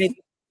So coordinate?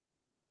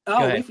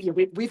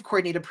 we've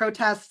coordinated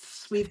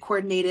protests, we've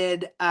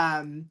coordinated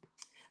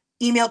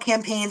email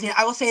campaigns.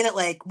 I will say that,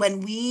 like,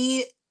 when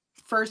we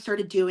first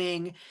started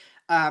doing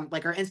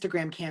like our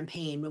Instagram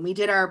campaign, when we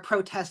did our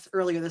protests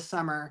earlier this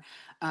summer,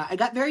 I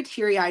got very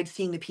teary-eyed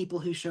seeing the people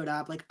who showed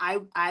up. Like,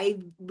 I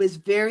was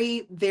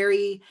very,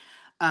 very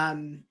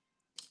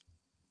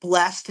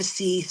blessed to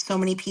see so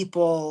many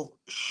people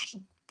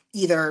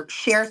either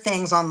share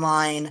things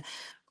online.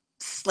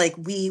 Like,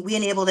 we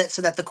enabled it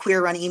so that the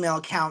Queer Run email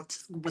account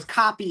was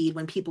copied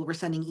when people were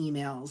sending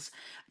emails,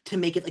 to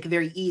make it like a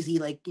very easy,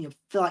 like,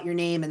 fill out your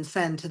name and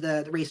send to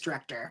the race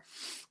director.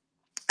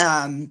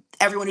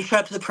 Everyone who showed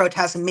up to the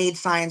protest and made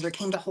signs or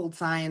came to hold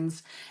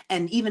signs,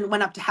 and even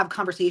went up to have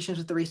conversations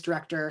with the race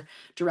director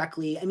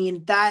directly. I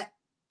mean, that,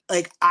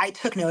 like, I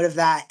took note of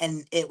that,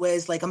 and it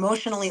was like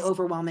emotionally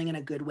overwhelming in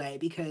a good way,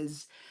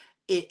 because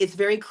it's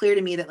very clear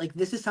to me that, like,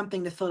 this is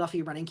something the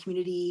Philadelphia running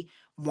community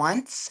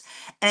wants,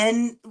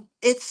 and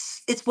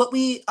it's what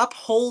we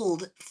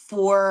uphold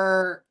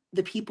for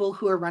the people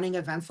who are running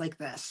events like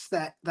this,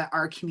 that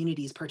our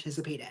communities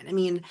participate in. I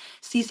mean,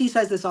 Cece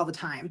says this all the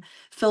time.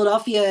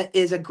 Philadelphia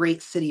is a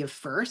great city of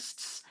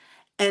firsts,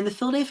 and the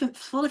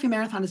Philadelphia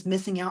Marathon is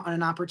missing out on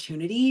an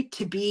opportunity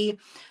to be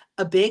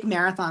a big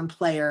marathon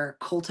player,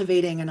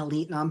 cultivating an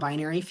elite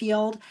non-binary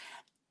field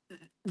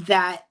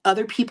that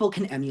other people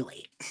can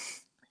emulate.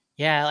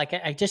 Yeah, like,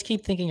 I just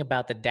keep thinking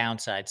about the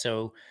downside.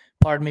 So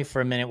pardon me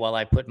for a minute while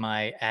I put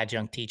my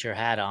adjunct teacher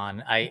hat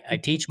on. I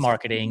teach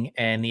marketing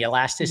and the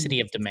elasticity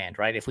of demand,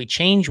 right? If we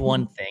change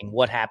one thing,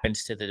 what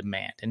happens to the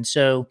demand? And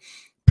so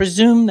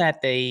presume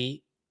that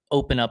they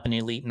open up an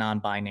elite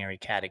non-binary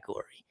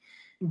category.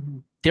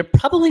 They're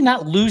probably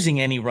not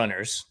losing any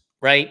runners,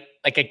 right?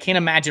 Like, I can't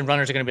imagine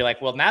runners are going to be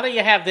like, well, now that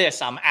you have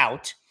this, I'm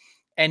out.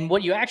 And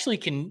what you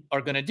actually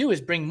are going to do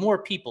is bring more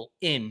people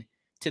in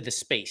to the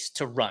space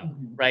to run,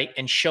 right?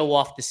 And show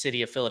off the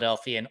city of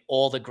Philadelphia and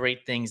all the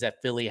great things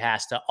that Philly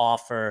has to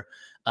offer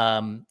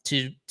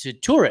to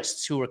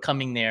tourists who are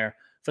coming there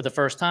for the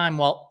first time,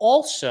 while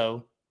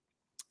also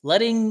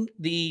letting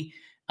the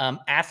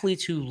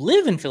athletes who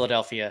live in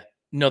Philadelphia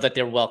know that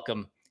they're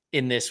welcome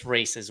in this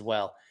race as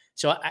well.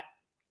 So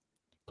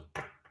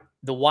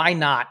the why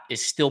not is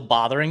still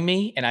bothering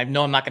me, and I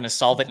know I'm not going to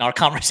solve it in our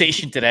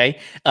conversation today,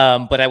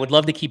 but I would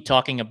love to keep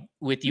talking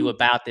with you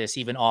about this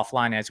even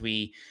offline as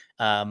we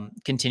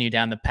continue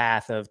down the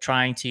path of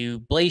trying to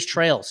blaze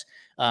trails,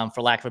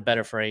 for lack of a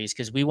better phrase,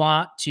 because we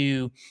want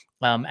to,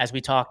 as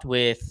we talked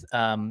with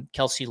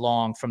Kelsey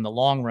Long from the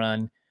Long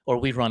Run, or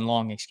We Run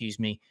Long, excuse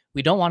me,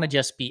 we don't want to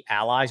just be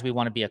allies. We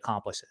want to be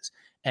accomplices,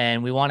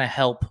 and we want to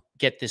help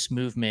get this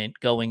movement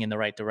going in the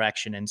right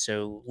direction. And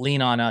so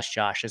lean on us,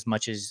 Josh, as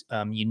much as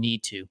you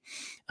need to.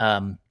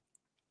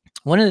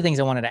 One of the things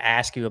I wanted to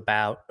ask you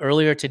about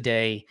earlier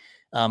today,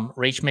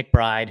 Rach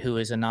McBride, who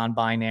is a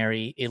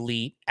non-binary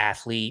elite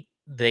athlete,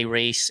 they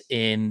race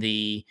in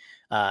the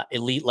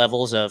elite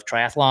levels of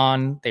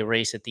triathlon. They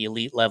race at the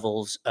elite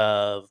levels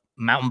of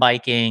mountain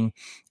biking.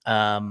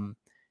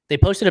 They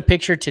posted a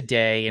picture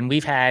today, and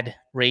we've had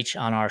Rach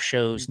on our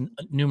shows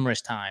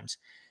numerous times.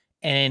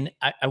 And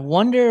I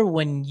wonder,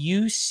 when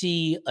you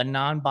see a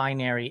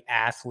non-binary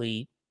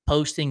athlete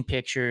posting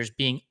pictures,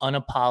 being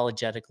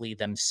unapologetically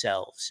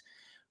themselves,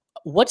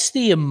 what's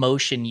the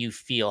emotion you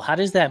feel? How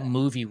does that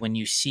move you when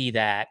you see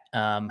that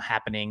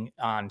happening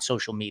on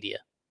social media?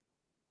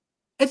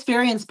 It's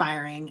very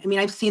inspiring. I mean,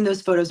 I've seen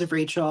those photos of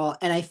Rachel,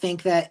 and I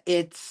think that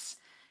it's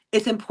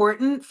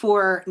important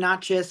for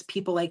not just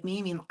people like me.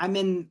 I mean, I'm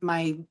in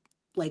my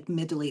like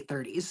mid to late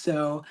 30s,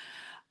 so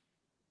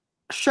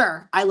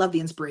sure, I love the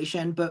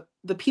inspiration, but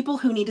the people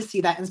who need to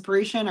see that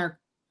inspiration are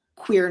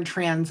queer and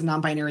trans and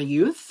non-binary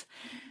youth.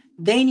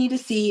 They need to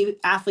see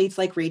athletes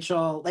like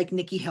Rachel, like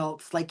Nikki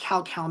Hiltz, like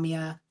Cal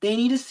Kalmia. They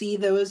need to see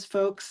those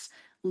folks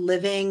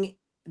living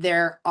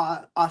their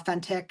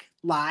authentic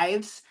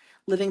lives,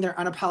 living their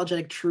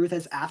unapologetic truth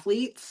as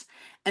athletes,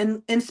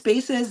 and in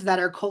spaces that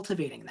are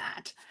cultivating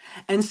that.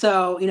 And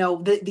so,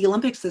 the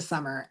Olympics this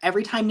summer,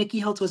 every time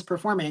Nikki Hiltz was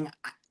performing,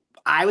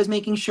 I was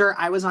making sure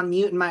I was on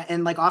mute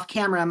and like off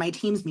camera in my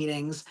team's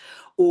meetings,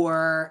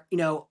 or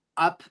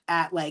up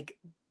at like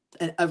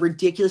a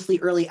ridiculously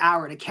early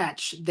hour to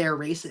catch their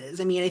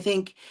races. I mean, I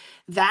think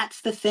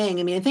that's the thing.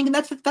 I mean, I think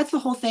that's the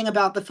whole thing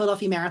about the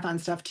Philadelphia Marathon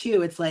stuff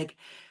too. It's like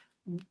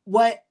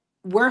what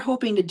we're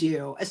hoping to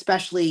do,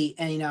 especially,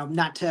 and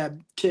not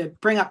to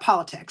bring up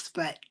politics,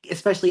 but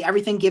especially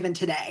everything given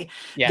today.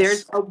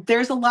 Yes.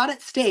 There's a lot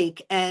at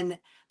stake, and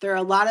there are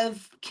a lot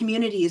of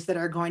communities that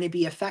are going to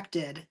be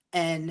affected,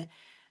 and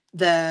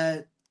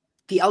the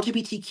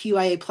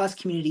LGBTQIA plus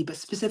community, but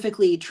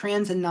specifically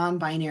trans and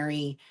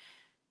non-binary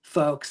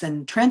folks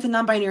and trans and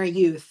non-binary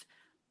youth,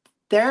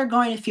 they're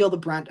going to feel the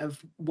brunt of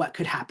what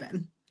could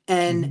happen.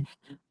 And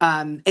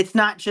it's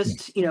not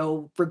just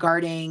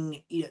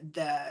regarding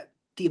the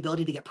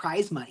ability to get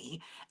prize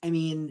money. I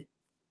mean,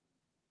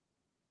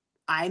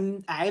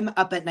 I'm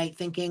up at night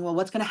thinking, well,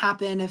 what's going to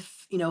happen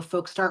if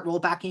folks start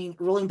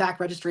rolling back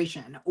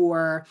registration,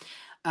 or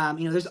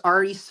there's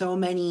already so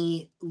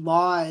many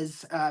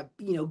laws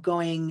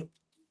going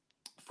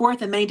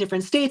forth in many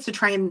different states to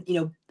try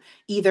and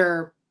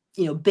either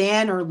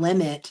ban or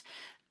limit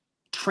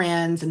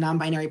trans and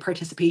non-binary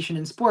participation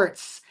in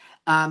sports,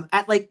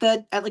 at like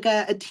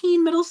a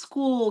teen middle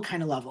school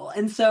kind of level.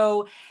 And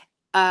so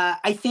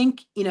I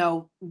think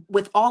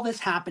with all this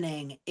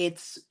happening,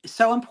 it's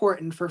so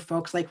important for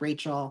folks like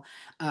Rachel,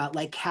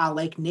 like Cal,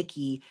 like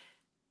Nikki,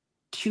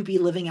 to be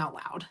living out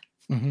loud.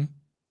 Mm-hmm.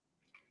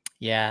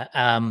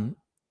 Yeah.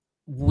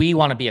 We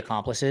want to be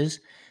accomplices.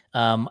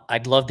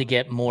 I'd love to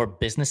get more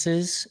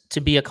businesses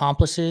to be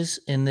accomplices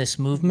in this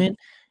movement.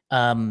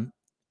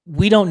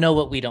 We don't know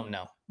what we don't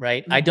know,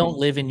 right? I don't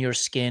live in your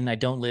skin. I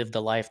don't live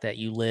the life that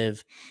you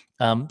live.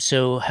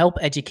 So help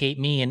educate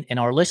me and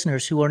our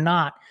listeners who are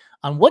not,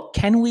 on what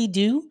can we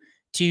do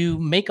to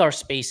make our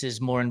spaces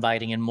more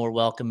inviting and more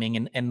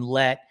welcoming, and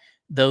let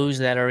those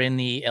that are in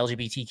the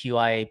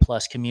LGBTQIA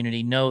plus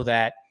community know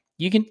that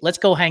let's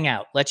go hang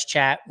out, let's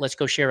chat, let's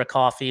go share a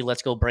coffee,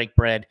 let's go break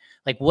bread.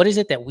 Like, what is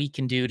it that we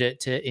can do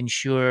to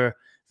ensure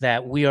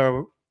that we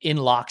are in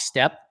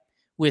lockstep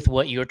with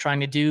what you're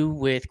trying to do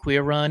with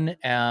Queer Run,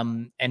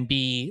 and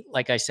be,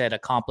 like I said,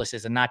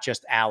 accomplices and not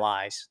just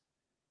allies?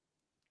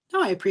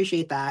 No, I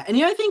appreciate that. And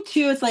I think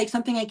too, it's like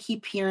something I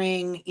keep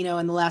hearing,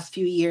 in the last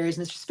few years,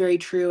 and it's just very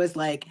true, is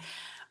like,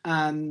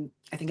 I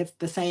think it's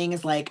the saying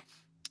is like,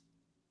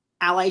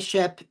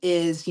 allyship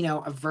is,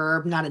 a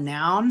verb, not a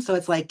noun. So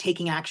it's like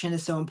taking action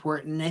is so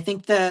important. And I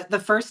think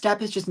the first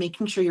step is just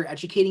making sure you're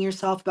educating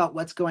yourself about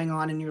what's going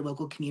on in your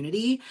local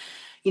community.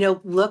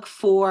 Look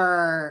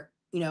for,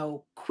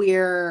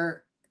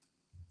 queer,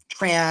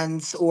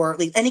 trans, or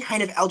like any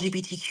kind of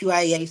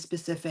LGBTQIA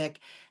specific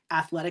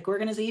athletic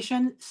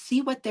organization.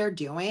 See what they're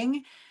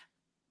doing,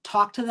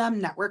 talk to them,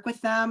 network with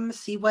them,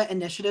 see what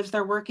initiatives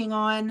they're working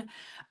on.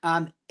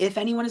 If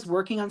anyone is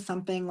working on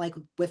something like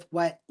with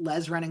what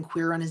Les Run and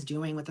Queer Run is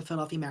doing with the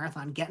Philadelphia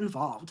Marathon, get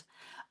involved.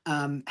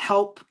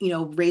 Help,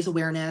 raise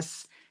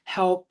awareness,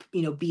 help,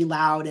 be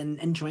loud,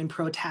 and join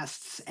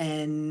protests,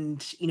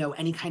 and,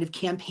 any kind of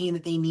campaign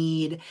that they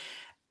need.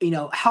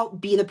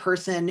 Help be the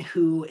person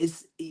who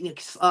is,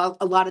 'cause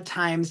a lot of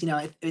times,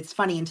 it's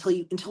funny,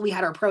 until we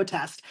had our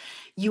protest,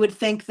 you would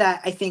think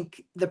that, I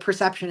think the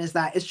perception is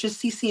that it's just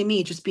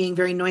CCME just being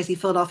very noisy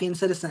Philadelphian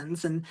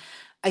citizens. And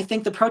I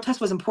think the protest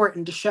was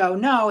important to show,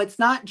 no, it's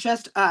not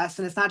just us,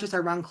 and it's not just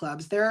our run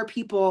clubs. There are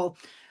people,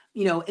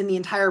 in the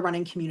entire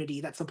running community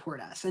that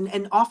support us,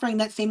 and offering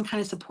that same kind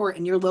of support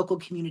in your local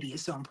community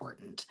is so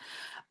important.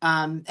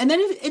 And then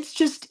it's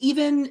just,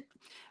 even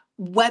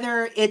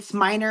whether it's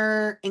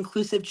minor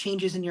inclusive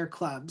changes in your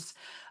clubs,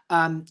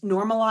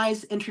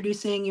 Normalize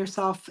introducing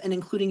yourself and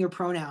including your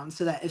pronouns,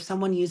 so that if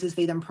someone uses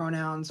they them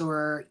pronouns,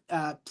 or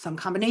some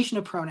combination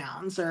of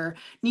pronouns or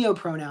neo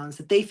pronouns,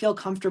 that they feel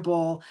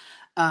comfortable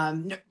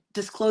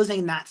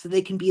disclosing that, so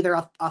they can be their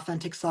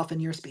authentic self in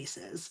your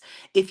spaces.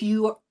 If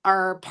you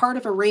are part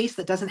of a race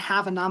that doesn't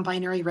have a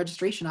non-binary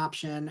registration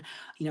option,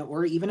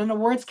 or even an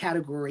awards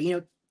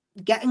category,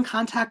 get in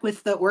contact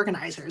with the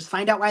organizers,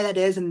 find out why that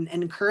is, and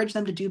encourage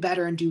them to do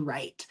better and do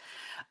right.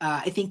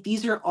 I think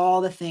these are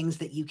all the things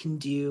that you can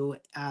do,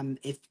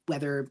 if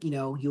whether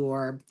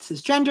you're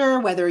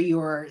cisgender, whether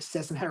you're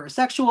cis and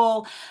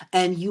heterosexual,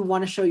 and you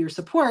want to show your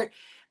support.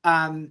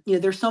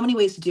 There's so many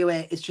ways to do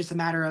it. It's just a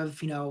matter of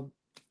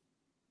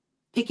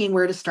picking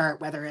where to start,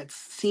 whether it's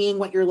seeing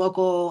what your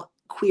local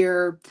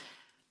queer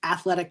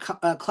athletic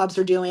clubs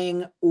are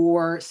doing,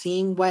 or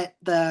seeing what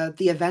the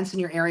events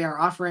in your area are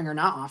offering or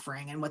not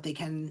offering, and what they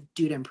can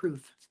do to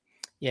improve.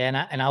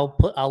 Yeah, and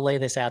I'll lay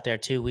this out there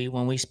too.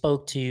 When we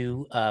spoke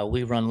to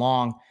We Run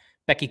Long,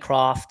 Becky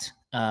Croft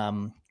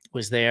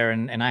was there,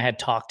 and I had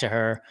talked to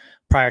her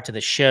prior to the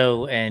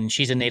show, and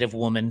she's a Native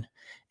woman.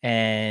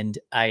 And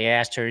I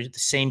asked her the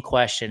same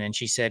question, and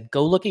she said,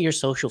 "Go look at your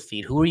social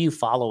feed. Who are you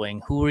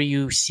following? Who are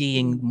you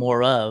seeing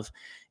more of?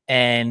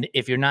 And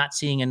if you're not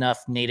seeing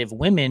enough Native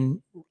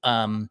women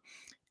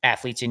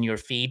athletes in your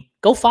feed,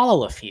 go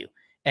follow a few."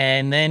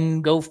 And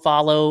then go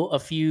follow a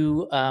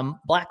few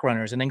Black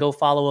runners, and then go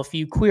follow a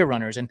few queer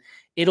runners. And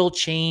it'll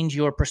change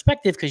your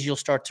perspective, because you'll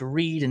start to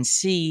read and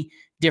see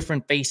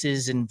different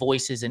faces and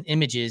voices and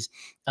images.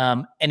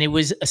 And it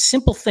was a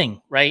simple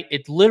thing, right?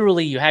 It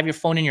literally, you have your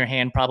phone in your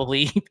hand,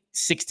 probably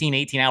 16,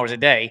 18 hours a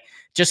day.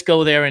 Just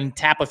go there and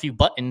tap a few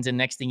buttons. And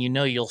next thing you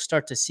know, you'll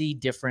start to see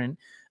different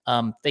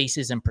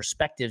faces and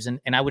perspectives. And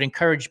I would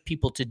encourage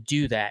people to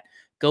do that.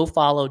 Go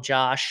follow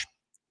Josh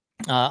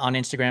on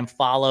Instagram,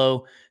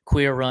 follow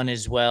Queer Run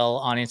as well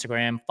on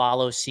Instagram,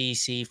 follow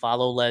CC,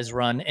 follow Les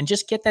Run, and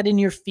just get that in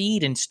your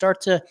feed and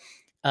start to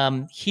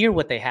hear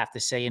what they have to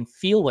say and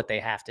feel what they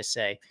have to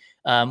say.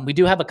 We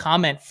do have a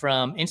comment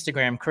from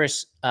Instagram,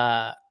 Chris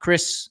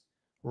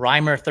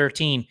Reimer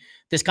 13.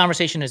 This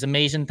conversation is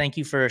amazing. Thank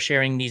you for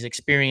sharing these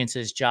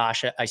experiences,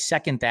 Josh. I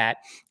second that.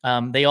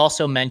 They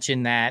also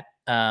mentioned that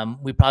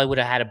we probably would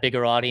have had a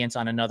bigger audience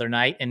on another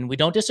night, and we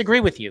don't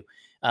disagree with you.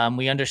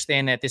 We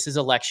understand that this is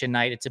election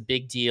night. It's a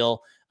big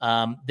deal.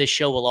 This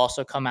show will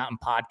also come out in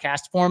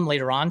podcast form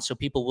later on, so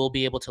people will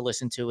be able to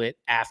listen to it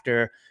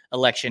after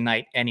election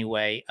night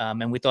anyway.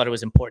 And we thought it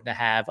was important to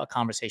have a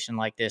conversation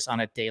like this on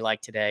a day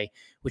like today,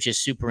 which is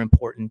super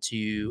important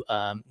to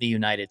the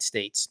United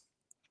States.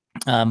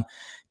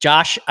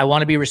 Josh, I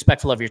want to be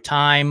respectful of your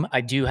time.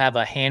 I do have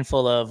a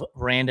handful of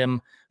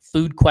random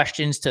food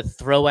questions to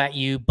throw at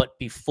you, but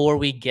before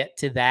we get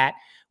to that,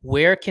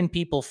 where can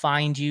people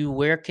find you?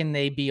 Where can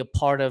they be a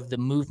part of the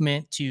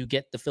movement to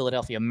get the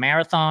Philadelphia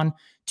Marathon,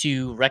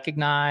 to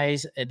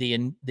recognize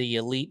the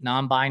elite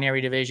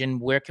non-binary division?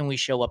 Where can we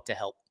show up to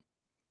help?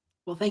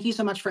 Well, thank you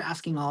so much for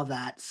asking all of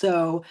that.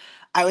 So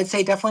I would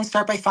say definitely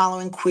start by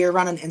following Queer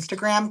Run on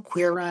Instagram,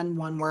 Queer Run,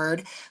 one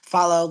word.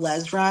 Follow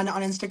Les Run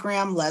on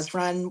Instagram, Les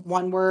Run,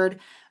 one word.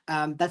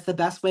 That's the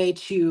best way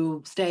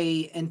to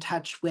stay in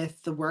touch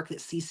with the work that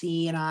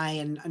CC and I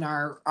and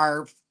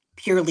our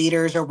peer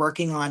leaders are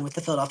working on with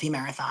the Philadelphia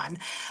Marathon.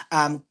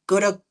 Go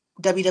to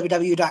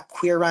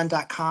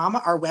www.queerrun.com.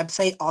 Our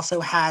website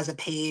also has a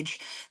page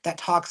that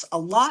talks a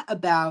lot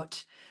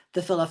about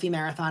the Philadelphia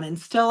Marathon. And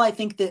still, I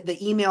think that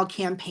the email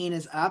campaign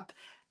is up.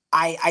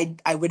 I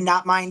would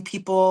not mind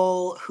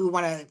people who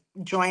want to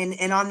join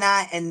in on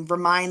that and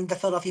remind the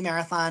Philadelphia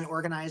Marathon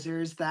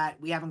organizers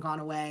that we haven't gone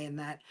away, and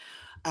that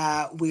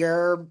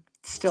we're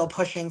still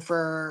pushing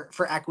for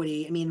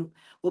equity. I mean,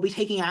 we'll be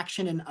taking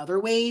action in other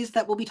ways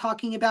that we'll be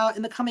talking about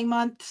in the coming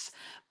months.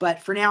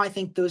 But for now, I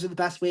think those are the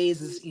best ways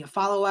is,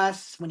 follow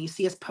us. When you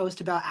see us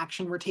post about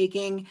action we're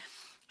taking,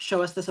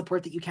 show us the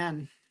support that you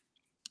can.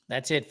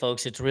 That's it,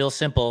 folks. It's real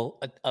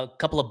simple. A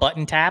couple of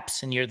button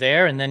taps and you're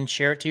there, and then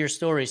share it to your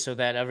story so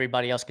that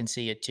everybody else can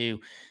see it too.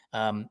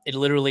 It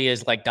literally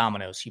is like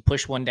dominoes. You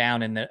push one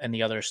down and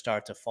the others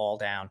start to fall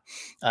down.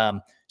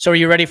 So are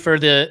you ready for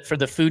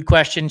the food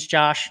questions,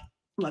 Josh?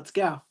 Let's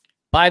go.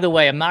 By the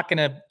way, I'm not going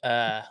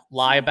to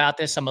lie about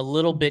this. I'm a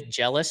little bit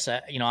jealous.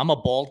 I'm a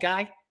bald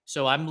guy,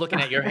 so I'm looking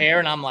at your hair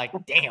and I'm like,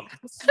 damn.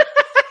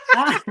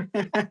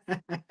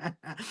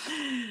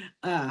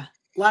 A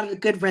lot of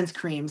good rinse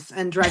creams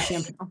and dry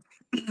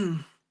shampoo.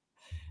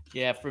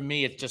 Yeah, for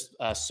me, it's just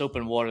soap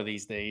and water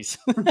these days.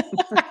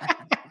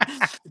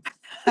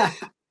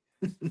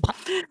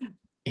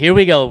 Here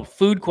we go.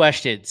 Food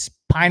questions.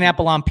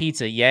 Pineapple on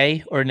pizza,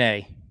 yay or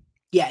nay?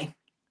 Yay.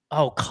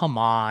 Oh, come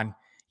on.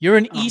 You're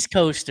an East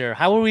Coaster.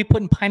 How are we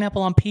putting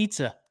pineapple on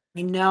pizza?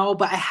 I know,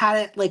 but I had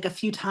it like a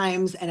few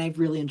times and I've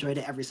really enjoyed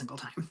it every single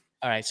time.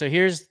 All right. So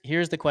here's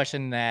the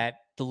question that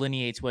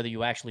delineates whether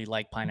you actually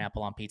like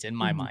pineapple on pizza in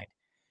my mind.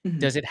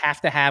 Does it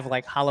have to have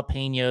like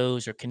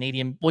jalapenos or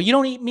Canadian? Well, you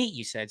don't eat meat,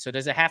 you said. So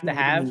does it have to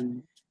have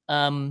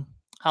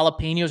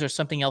jalapenos or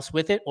something else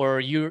with it? Or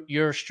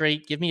you're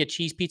straight, give me a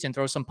cheese pizza and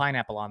throw some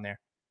pineapple on there?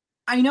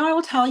 I know I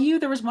will tell you,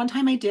 there was one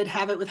time I did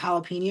have it with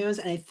jalapenos,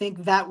 and I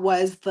think that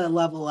was the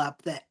level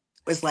up that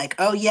was like,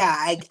 oh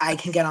yeah, I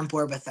can get on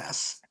board with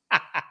this.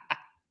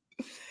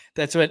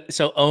 That's what.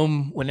 So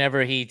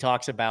whenever he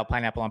talks about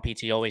pineapple on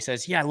pizza, he always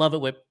says, "Yeah, I love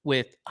it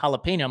with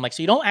jalapeno." I'm like,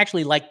 so you don't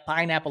actually like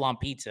pineapple on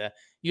pizza?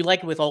 You like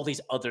it with all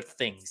these other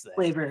things? Then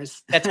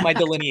Flavors. that's my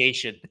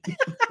delineation.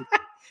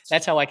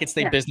 That's how I can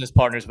stay Yeah. business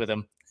partners with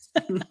him.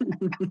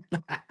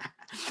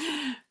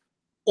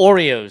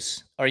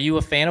 Oreos. Are you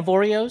a fan of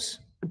Oreos?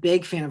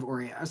 Big fan of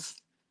Oreos.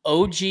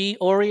 OG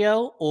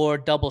Oreo or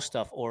double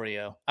stuff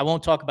Oreo? I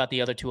won't talk about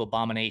the other two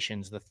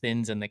abominations, the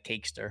thins and the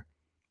cakester.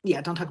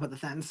 Yeah, don't talk about the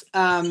thins.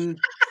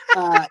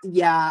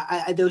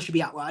 Yeah, those should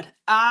be outlawed.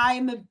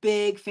 I'm a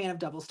big fan of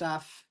double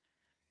stuff.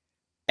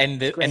 And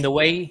the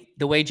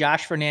way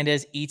Josh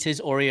Fernandez eats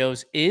his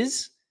Oreos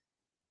is,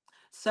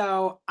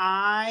 so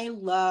I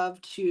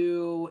love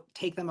to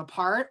take them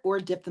apart or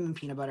dip them in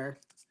peanut butter.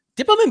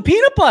 dip them in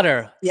peanut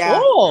butter. Yeah.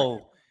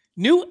 Oh,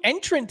 new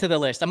entrant to the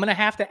list. I'm going to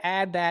have to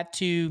add that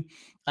to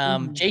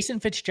Jason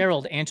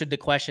Fitzgerald answered the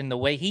question. The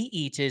way he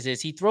eats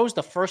is he throws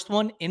the first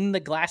one in the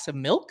glass of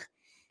milk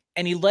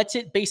and he lets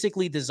it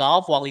basically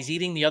dissolve while he's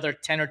eating the other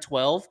 10 or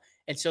 12.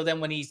 And so then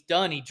when he's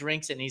done, he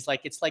drinks it and he's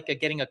like, it's like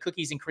getting a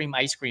cookies and cream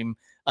ice cream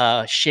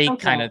shake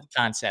kind of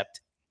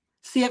concept.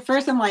 See, at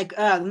first I'm like,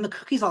 then the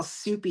cookie's all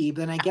soupy,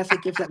 but then I guess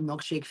it gives that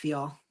milkshake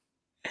feel.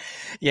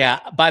 Yeah.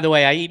 By the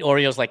way, I eat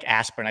Oreos like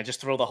aspirin. I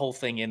just throw the whole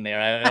thing in there.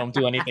 I don't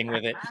do anything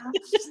with it.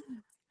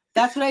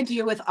 That's what I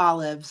do with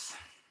olives.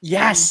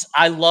 Yes,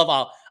 I love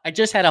olive. I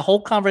just had a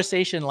whole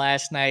conversation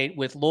last night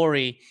with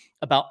Lori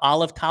about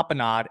olive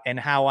tapenade and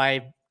how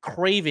I'm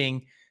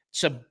craving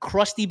some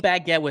crusty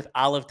baguette with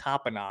olive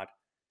tapenade.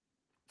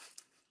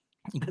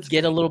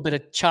 Get a little bit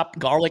of chopped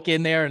garlic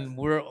in there, and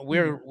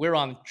we're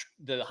on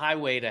the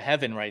highway to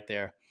heaven right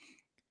there.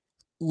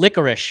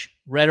 Licorice,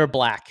 red or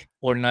black,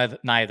 or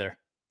neither?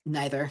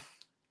 Neither.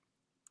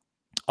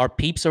 Are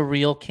Peeps a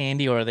real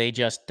candy, or are they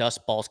just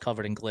dust balls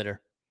covered in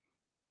glitter?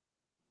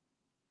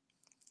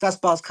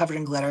 Dust balls covered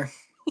in glitter.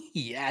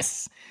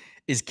 Yes.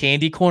 Is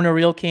candy corn a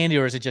real candy,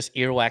 or is it just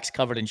earwax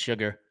covered in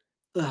sugar?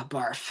 Ugh,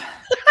 barf.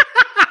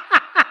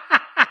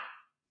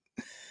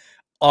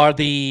 Are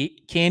the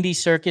Candy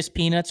Circus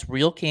peanuts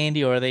real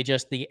candy, or are they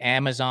just the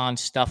Amazon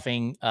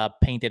stuffing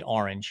painted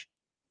orange?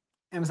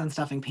 Amazon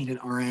stuffing painted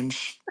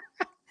orange.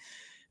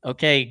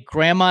 Okay,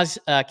 grandma's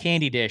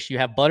candy dish. You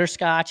have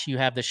butterscotch, you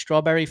have the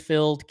strawberry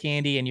filled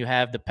candy, and you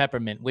have the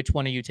peppermint. Which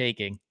one are you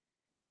taking?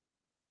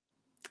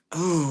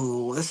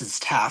 Ooh, this is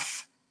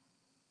tough.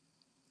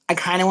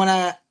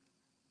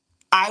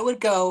 I would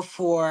go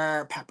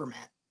for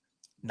peppermint.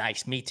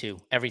 Nice, me too,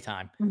 every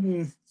time.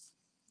 Mm-hmm.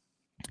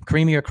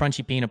 Creamy or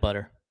crunchy peanut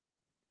butter?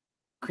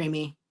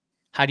 Creamy.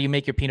 How do you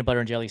make your peanut butter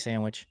and jelly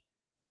sandwich?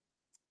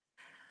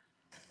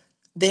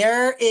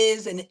 There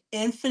is an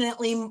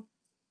infinitely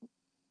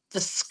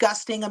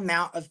disgusting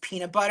amount of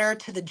peanut butter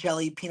to the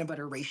jelly peanut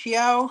butter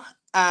ratio.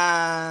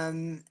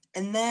 And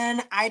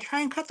then I try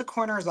and cut the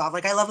corners off.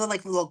 Like I love the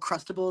little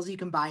crustables you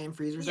can buy in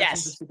freezer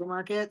sections at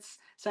supermarkets.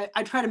 So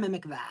I try to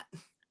mimic that.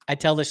 I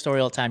tell this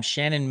story all the time.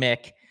 Shannon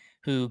Mick,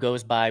 who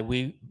goes by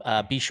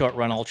Be Short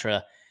Run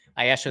Ultra,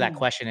 I asked her that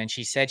question, and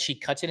she said she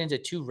cuts it into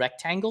 2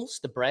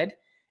 rectangles, the bread,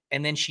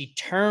 and then she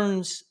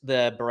turns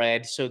the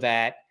bread so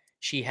that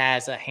she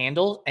has a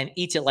handle and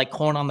eats it like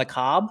corn on the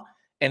cob.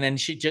 And then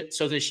she just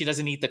so that she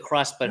doesn't eat the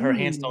crust, but her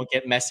hands don't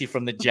get messy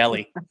from the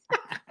jelly.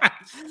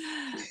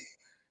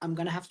 I'm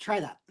gonna have to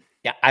try that.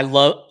 Yeah,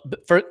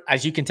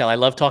 as you can tell, I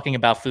love talking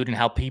about food and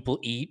how people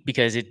eat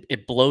because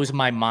it blows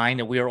my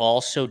mind that we are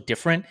all so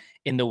different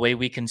in the way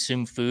we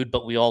consume food,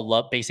 but we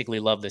all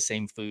basically love the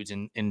same foods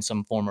in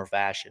some form or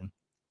fashion.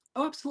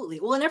 Oh, absolutely.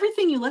 Well, and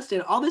everything you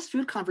listed, all this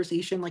food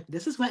conversation, like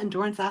this is what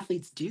endurance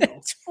athletes do.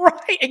 That's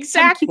right.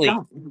 Exactly.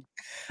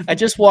 I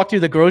just walked through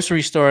the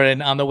grocery store,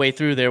 and on the way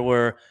through, there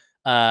were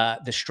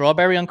the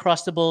strawberry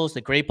Uncrustables, the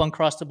grape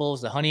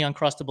Uncrustables, the honey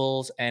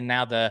Uncrustables, and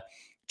now the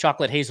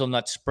chocolate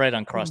hazelnut spread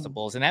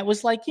Uncrustables. And that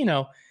was like,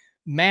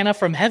 manna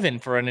from heaven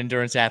for an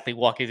endurance athlete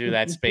walking through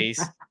that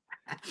space.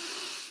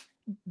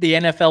 The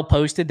NFL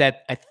posted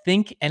that I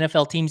think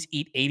NFL teams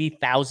eat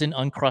 80,000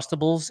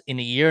 Uncrustables in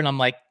a year. And I'm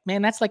like,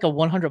 man, that's like a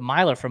 100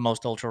 miler for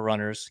most ultra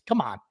runners.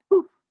 Come on.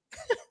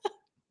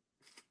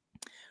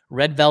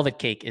 Red velvet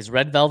cake. Is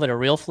red velvet a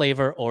real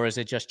flavor, or is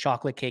it just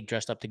chocolate cake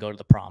dressed up to go to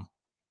the prom?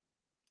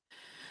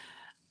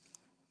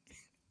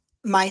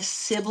 My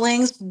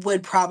siblings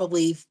would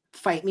probably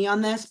fight me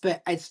on this,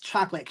 but it's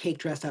chocolate cake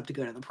dressed up to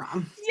go to the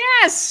prom.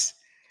 Yes.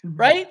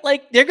 Right?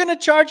 Like they're going to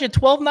charge you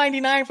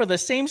 $12.99 for the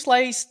same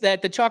slice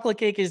that the chocolate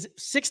cake is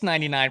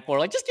 $6.99 for.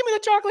 Like, just give me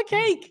the chocolate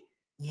cake.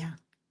 Yeah.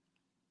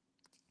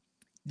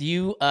 Do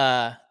you,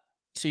 so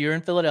you're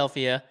in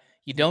Philadelphia,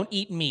 you don't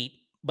eat meat,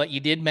 but you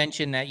did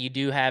mention that you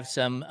do have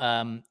some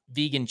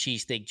vegan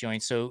cheesesteak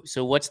joints.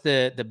 So what's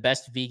the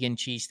best vegan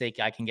cheesesteak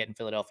I can get in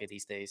Philadelphia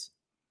these days?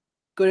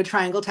 Go to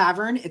Triangle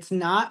Tavern. It's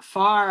not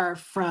far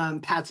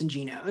from Pat's and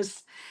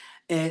Gino's.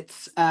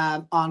 It's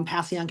on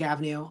Passyunk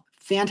Avenue.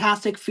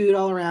 fantastic food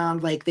all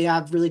around. Like they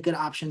have really good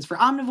options for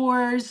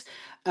omnivores,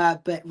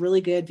 but really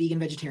good vegan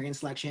vegetarian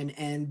selection.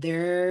 And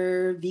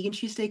their vegan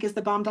cheesesteak is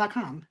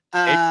thebomb.com.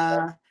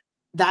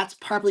 That's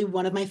probably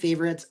one of my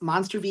favorites.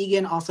 Monster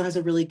Vegan also has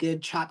a really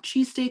good chopped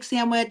cheesesteak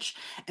sandwich,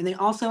 and they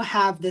also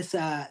have this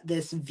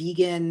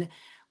vegan,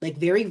 like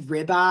very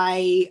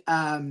ribeye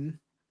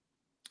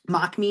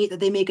mock meat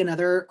that they make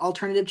another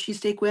alternative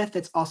cheesesteak with.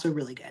 That's also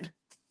really good.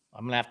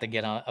 I'm gonna have to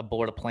get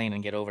aboard a plane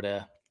and get over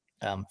to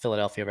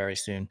Philadelphia very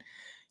soon.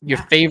 Your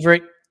Yeah.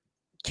 favorite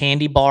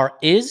candy bar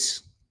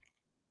is?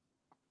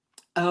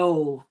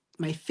 Oh,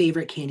 my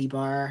favorite candy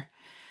bar.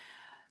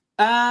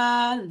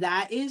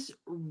 That is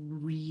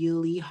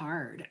really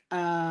hard.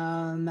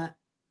 In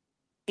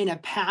a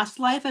past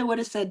life, I would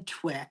have said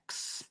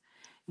Twix.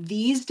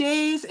 These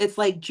days, it's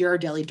like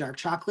Ghirardelli dark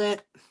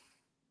chocolate.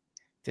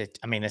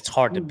 I mean, it's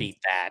hard to Mm, beat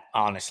that,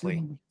 honestly.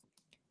 mhm.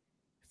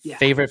 Yeah.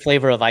 Favorite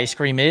flavor of ice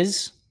cream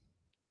is?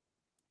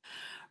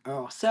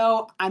 Oh,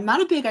 so I'm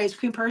not a big ice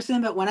cream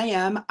person, but when I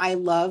am, I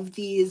love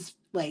these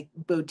like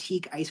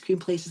boutique ice cream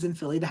places in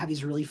Philly that have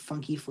these really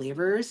funky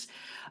flavors.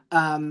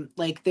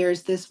 Like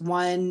there's this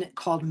one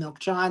called Milk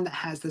John that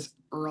has this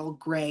Earl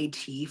Grey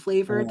tea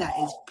flavor Ooh. that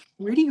is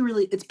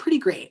it's pretty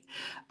great.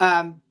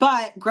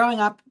 But growing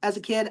up as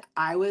a kid,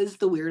 I was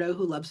the weirdo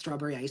who loved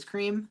strawberry ice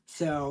cream.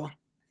 So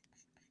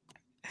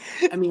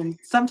I mean,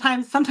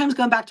 sometimes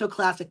going back to a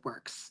classic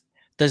works.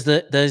 Does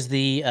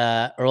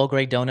the Earl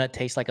Grey donut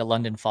taste like a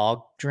London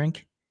Fog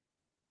drink?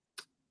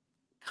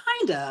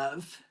 Kind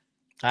of.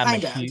 I'm a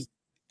Kind of. huge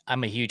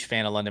I'm a huge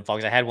fan of London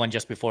Fogs. I had one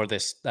just before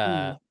this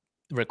Mm.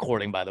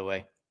 recording, by the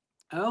way.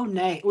 Oh,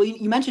 nice. Well,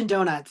 you mentioned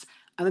donuts.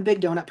 I'm a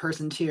big donut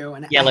person too,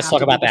 and Yeah, let's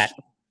talk about that.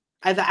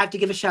 I have to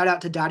give a shout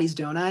out to Dottie's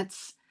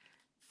Donuts.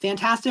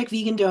 Fantastic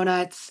vegan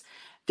donuts.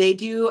 They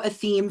do a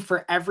theme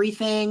for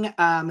everything.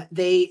 I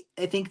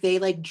think they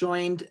like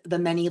joined the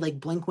many like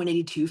Blink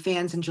 182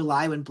 fans in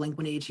July when Blink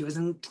 182 was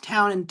in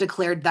town and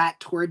declared that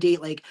tour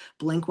date like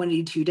Blink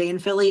 182 Day in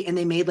Philly, and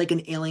they made like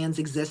an Aliens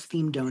Exist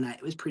themed donut.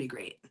 It was pretty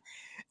great.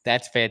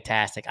 That's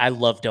fantastic. I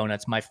love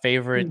donuts. My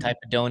favorite Mm. type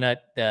of donut,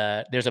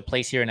 there's a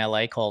place here in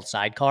LA called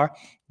Sidecar.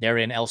 They're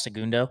in El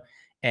Segundo,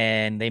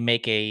 and they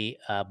make a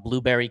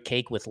blueberry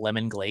cake with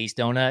lemon glazed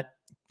donut.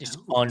 It's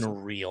Oh,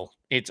 unreal.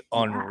 It's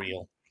yeah.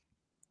 unreal.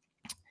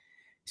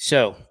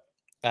 So,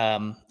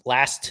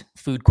 last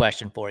food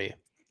question for you.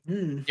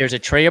 Mm. There's a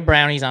tray of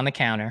brownies on the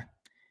counter.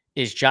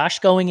 Is Josh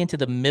going into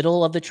the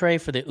middle of the tray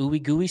for the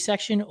ooey gooey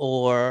section,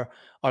 or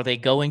are they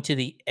going to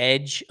the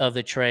edge of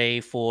the tray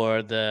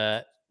for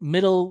the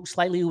middle,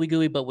 slightly ooey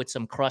gooey, but with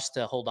some crust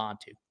to hold on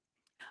to?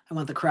 I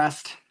want the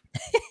crust.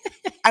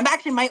 I'm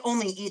actually might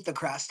only eat the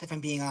crust if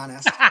I'm being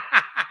honest.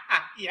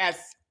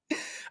 Yes.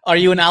 Are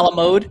you an a la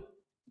mode?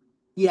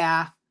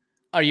 Yeah.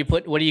 What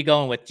are you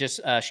going with? Just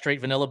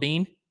straight vanilla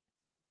bean?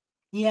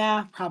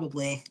 Yeah,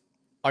 probably.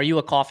 Are you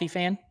a coffee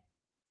fan?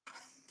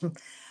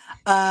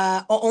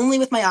 Only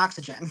with my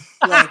oxygen.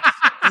 Like,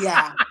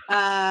 yeah.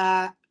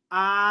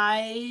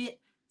 I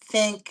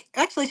think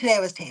actually today I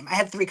was tame. I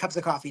had 3 cups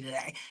of coffee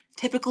today.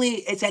 Typically,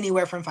 it's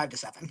anywhere from 5 to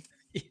 7.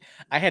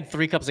 I had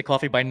 3 cups of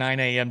coffee by 9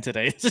 a.m.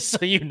 today, just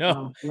so you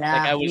know. Oh,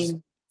 yeah. I I was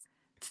mean,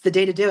 it's the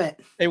day to do it.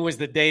 It was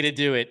the day to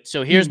do it.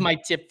 So here's Mm. my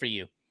tip for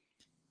you.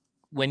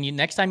 When you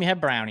next time you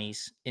have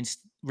brownies,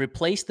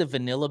 replace the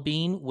vanilla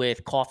bean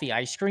with coffee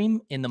ice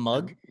cream in the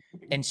mug.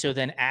 And so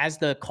then as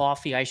the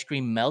coffee ice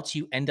cream melts,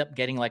 you end up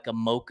getting like a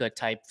mocha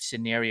type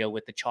scenario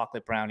with the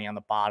chocolate brownie on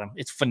the bottom.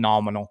 It's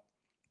phenomenal.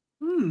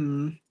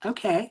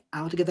 Okay.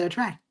 I'll have to give that a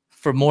try.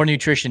 For more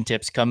nutrition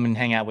tips, come and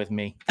hang out with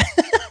me.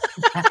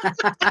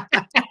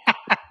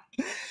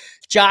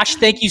 Josh,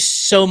 thank you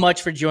so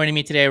much for joining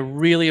me today. I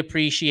really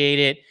appreciate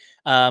it.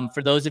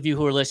 For those of you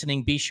who are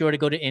listening, be sure to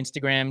go to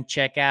Instagram,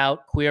 check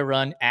out Queer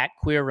Run at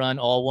Queer Run,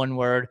 all one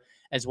word,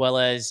 as well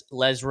as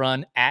Les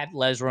Run at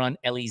Les Run,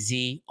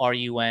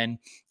 LEZRUN.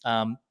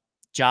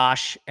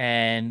 Josh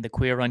and the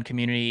Queer Run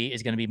community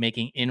is going to be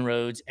making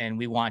inroads, and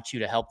we want you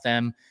to help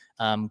them.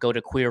 Go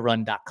to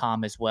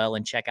queerrun.com as well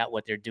and check out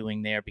what they're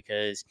doing there,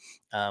 because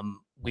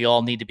we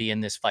all need to be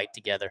in this fight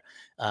together.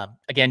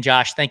 Again,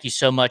 Josh, thank you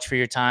so much for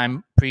your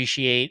time.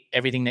 Appreciate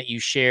everything that you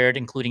shared,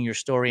 including your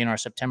story in our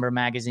September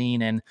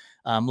magazine, and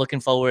looking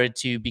forward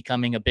to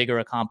becoming a bigger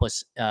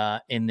accomplice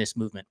in this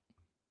movement.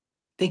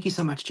 Thank you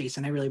so much,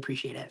 Jason. I really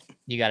appreciate it.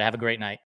 You got to have a great night.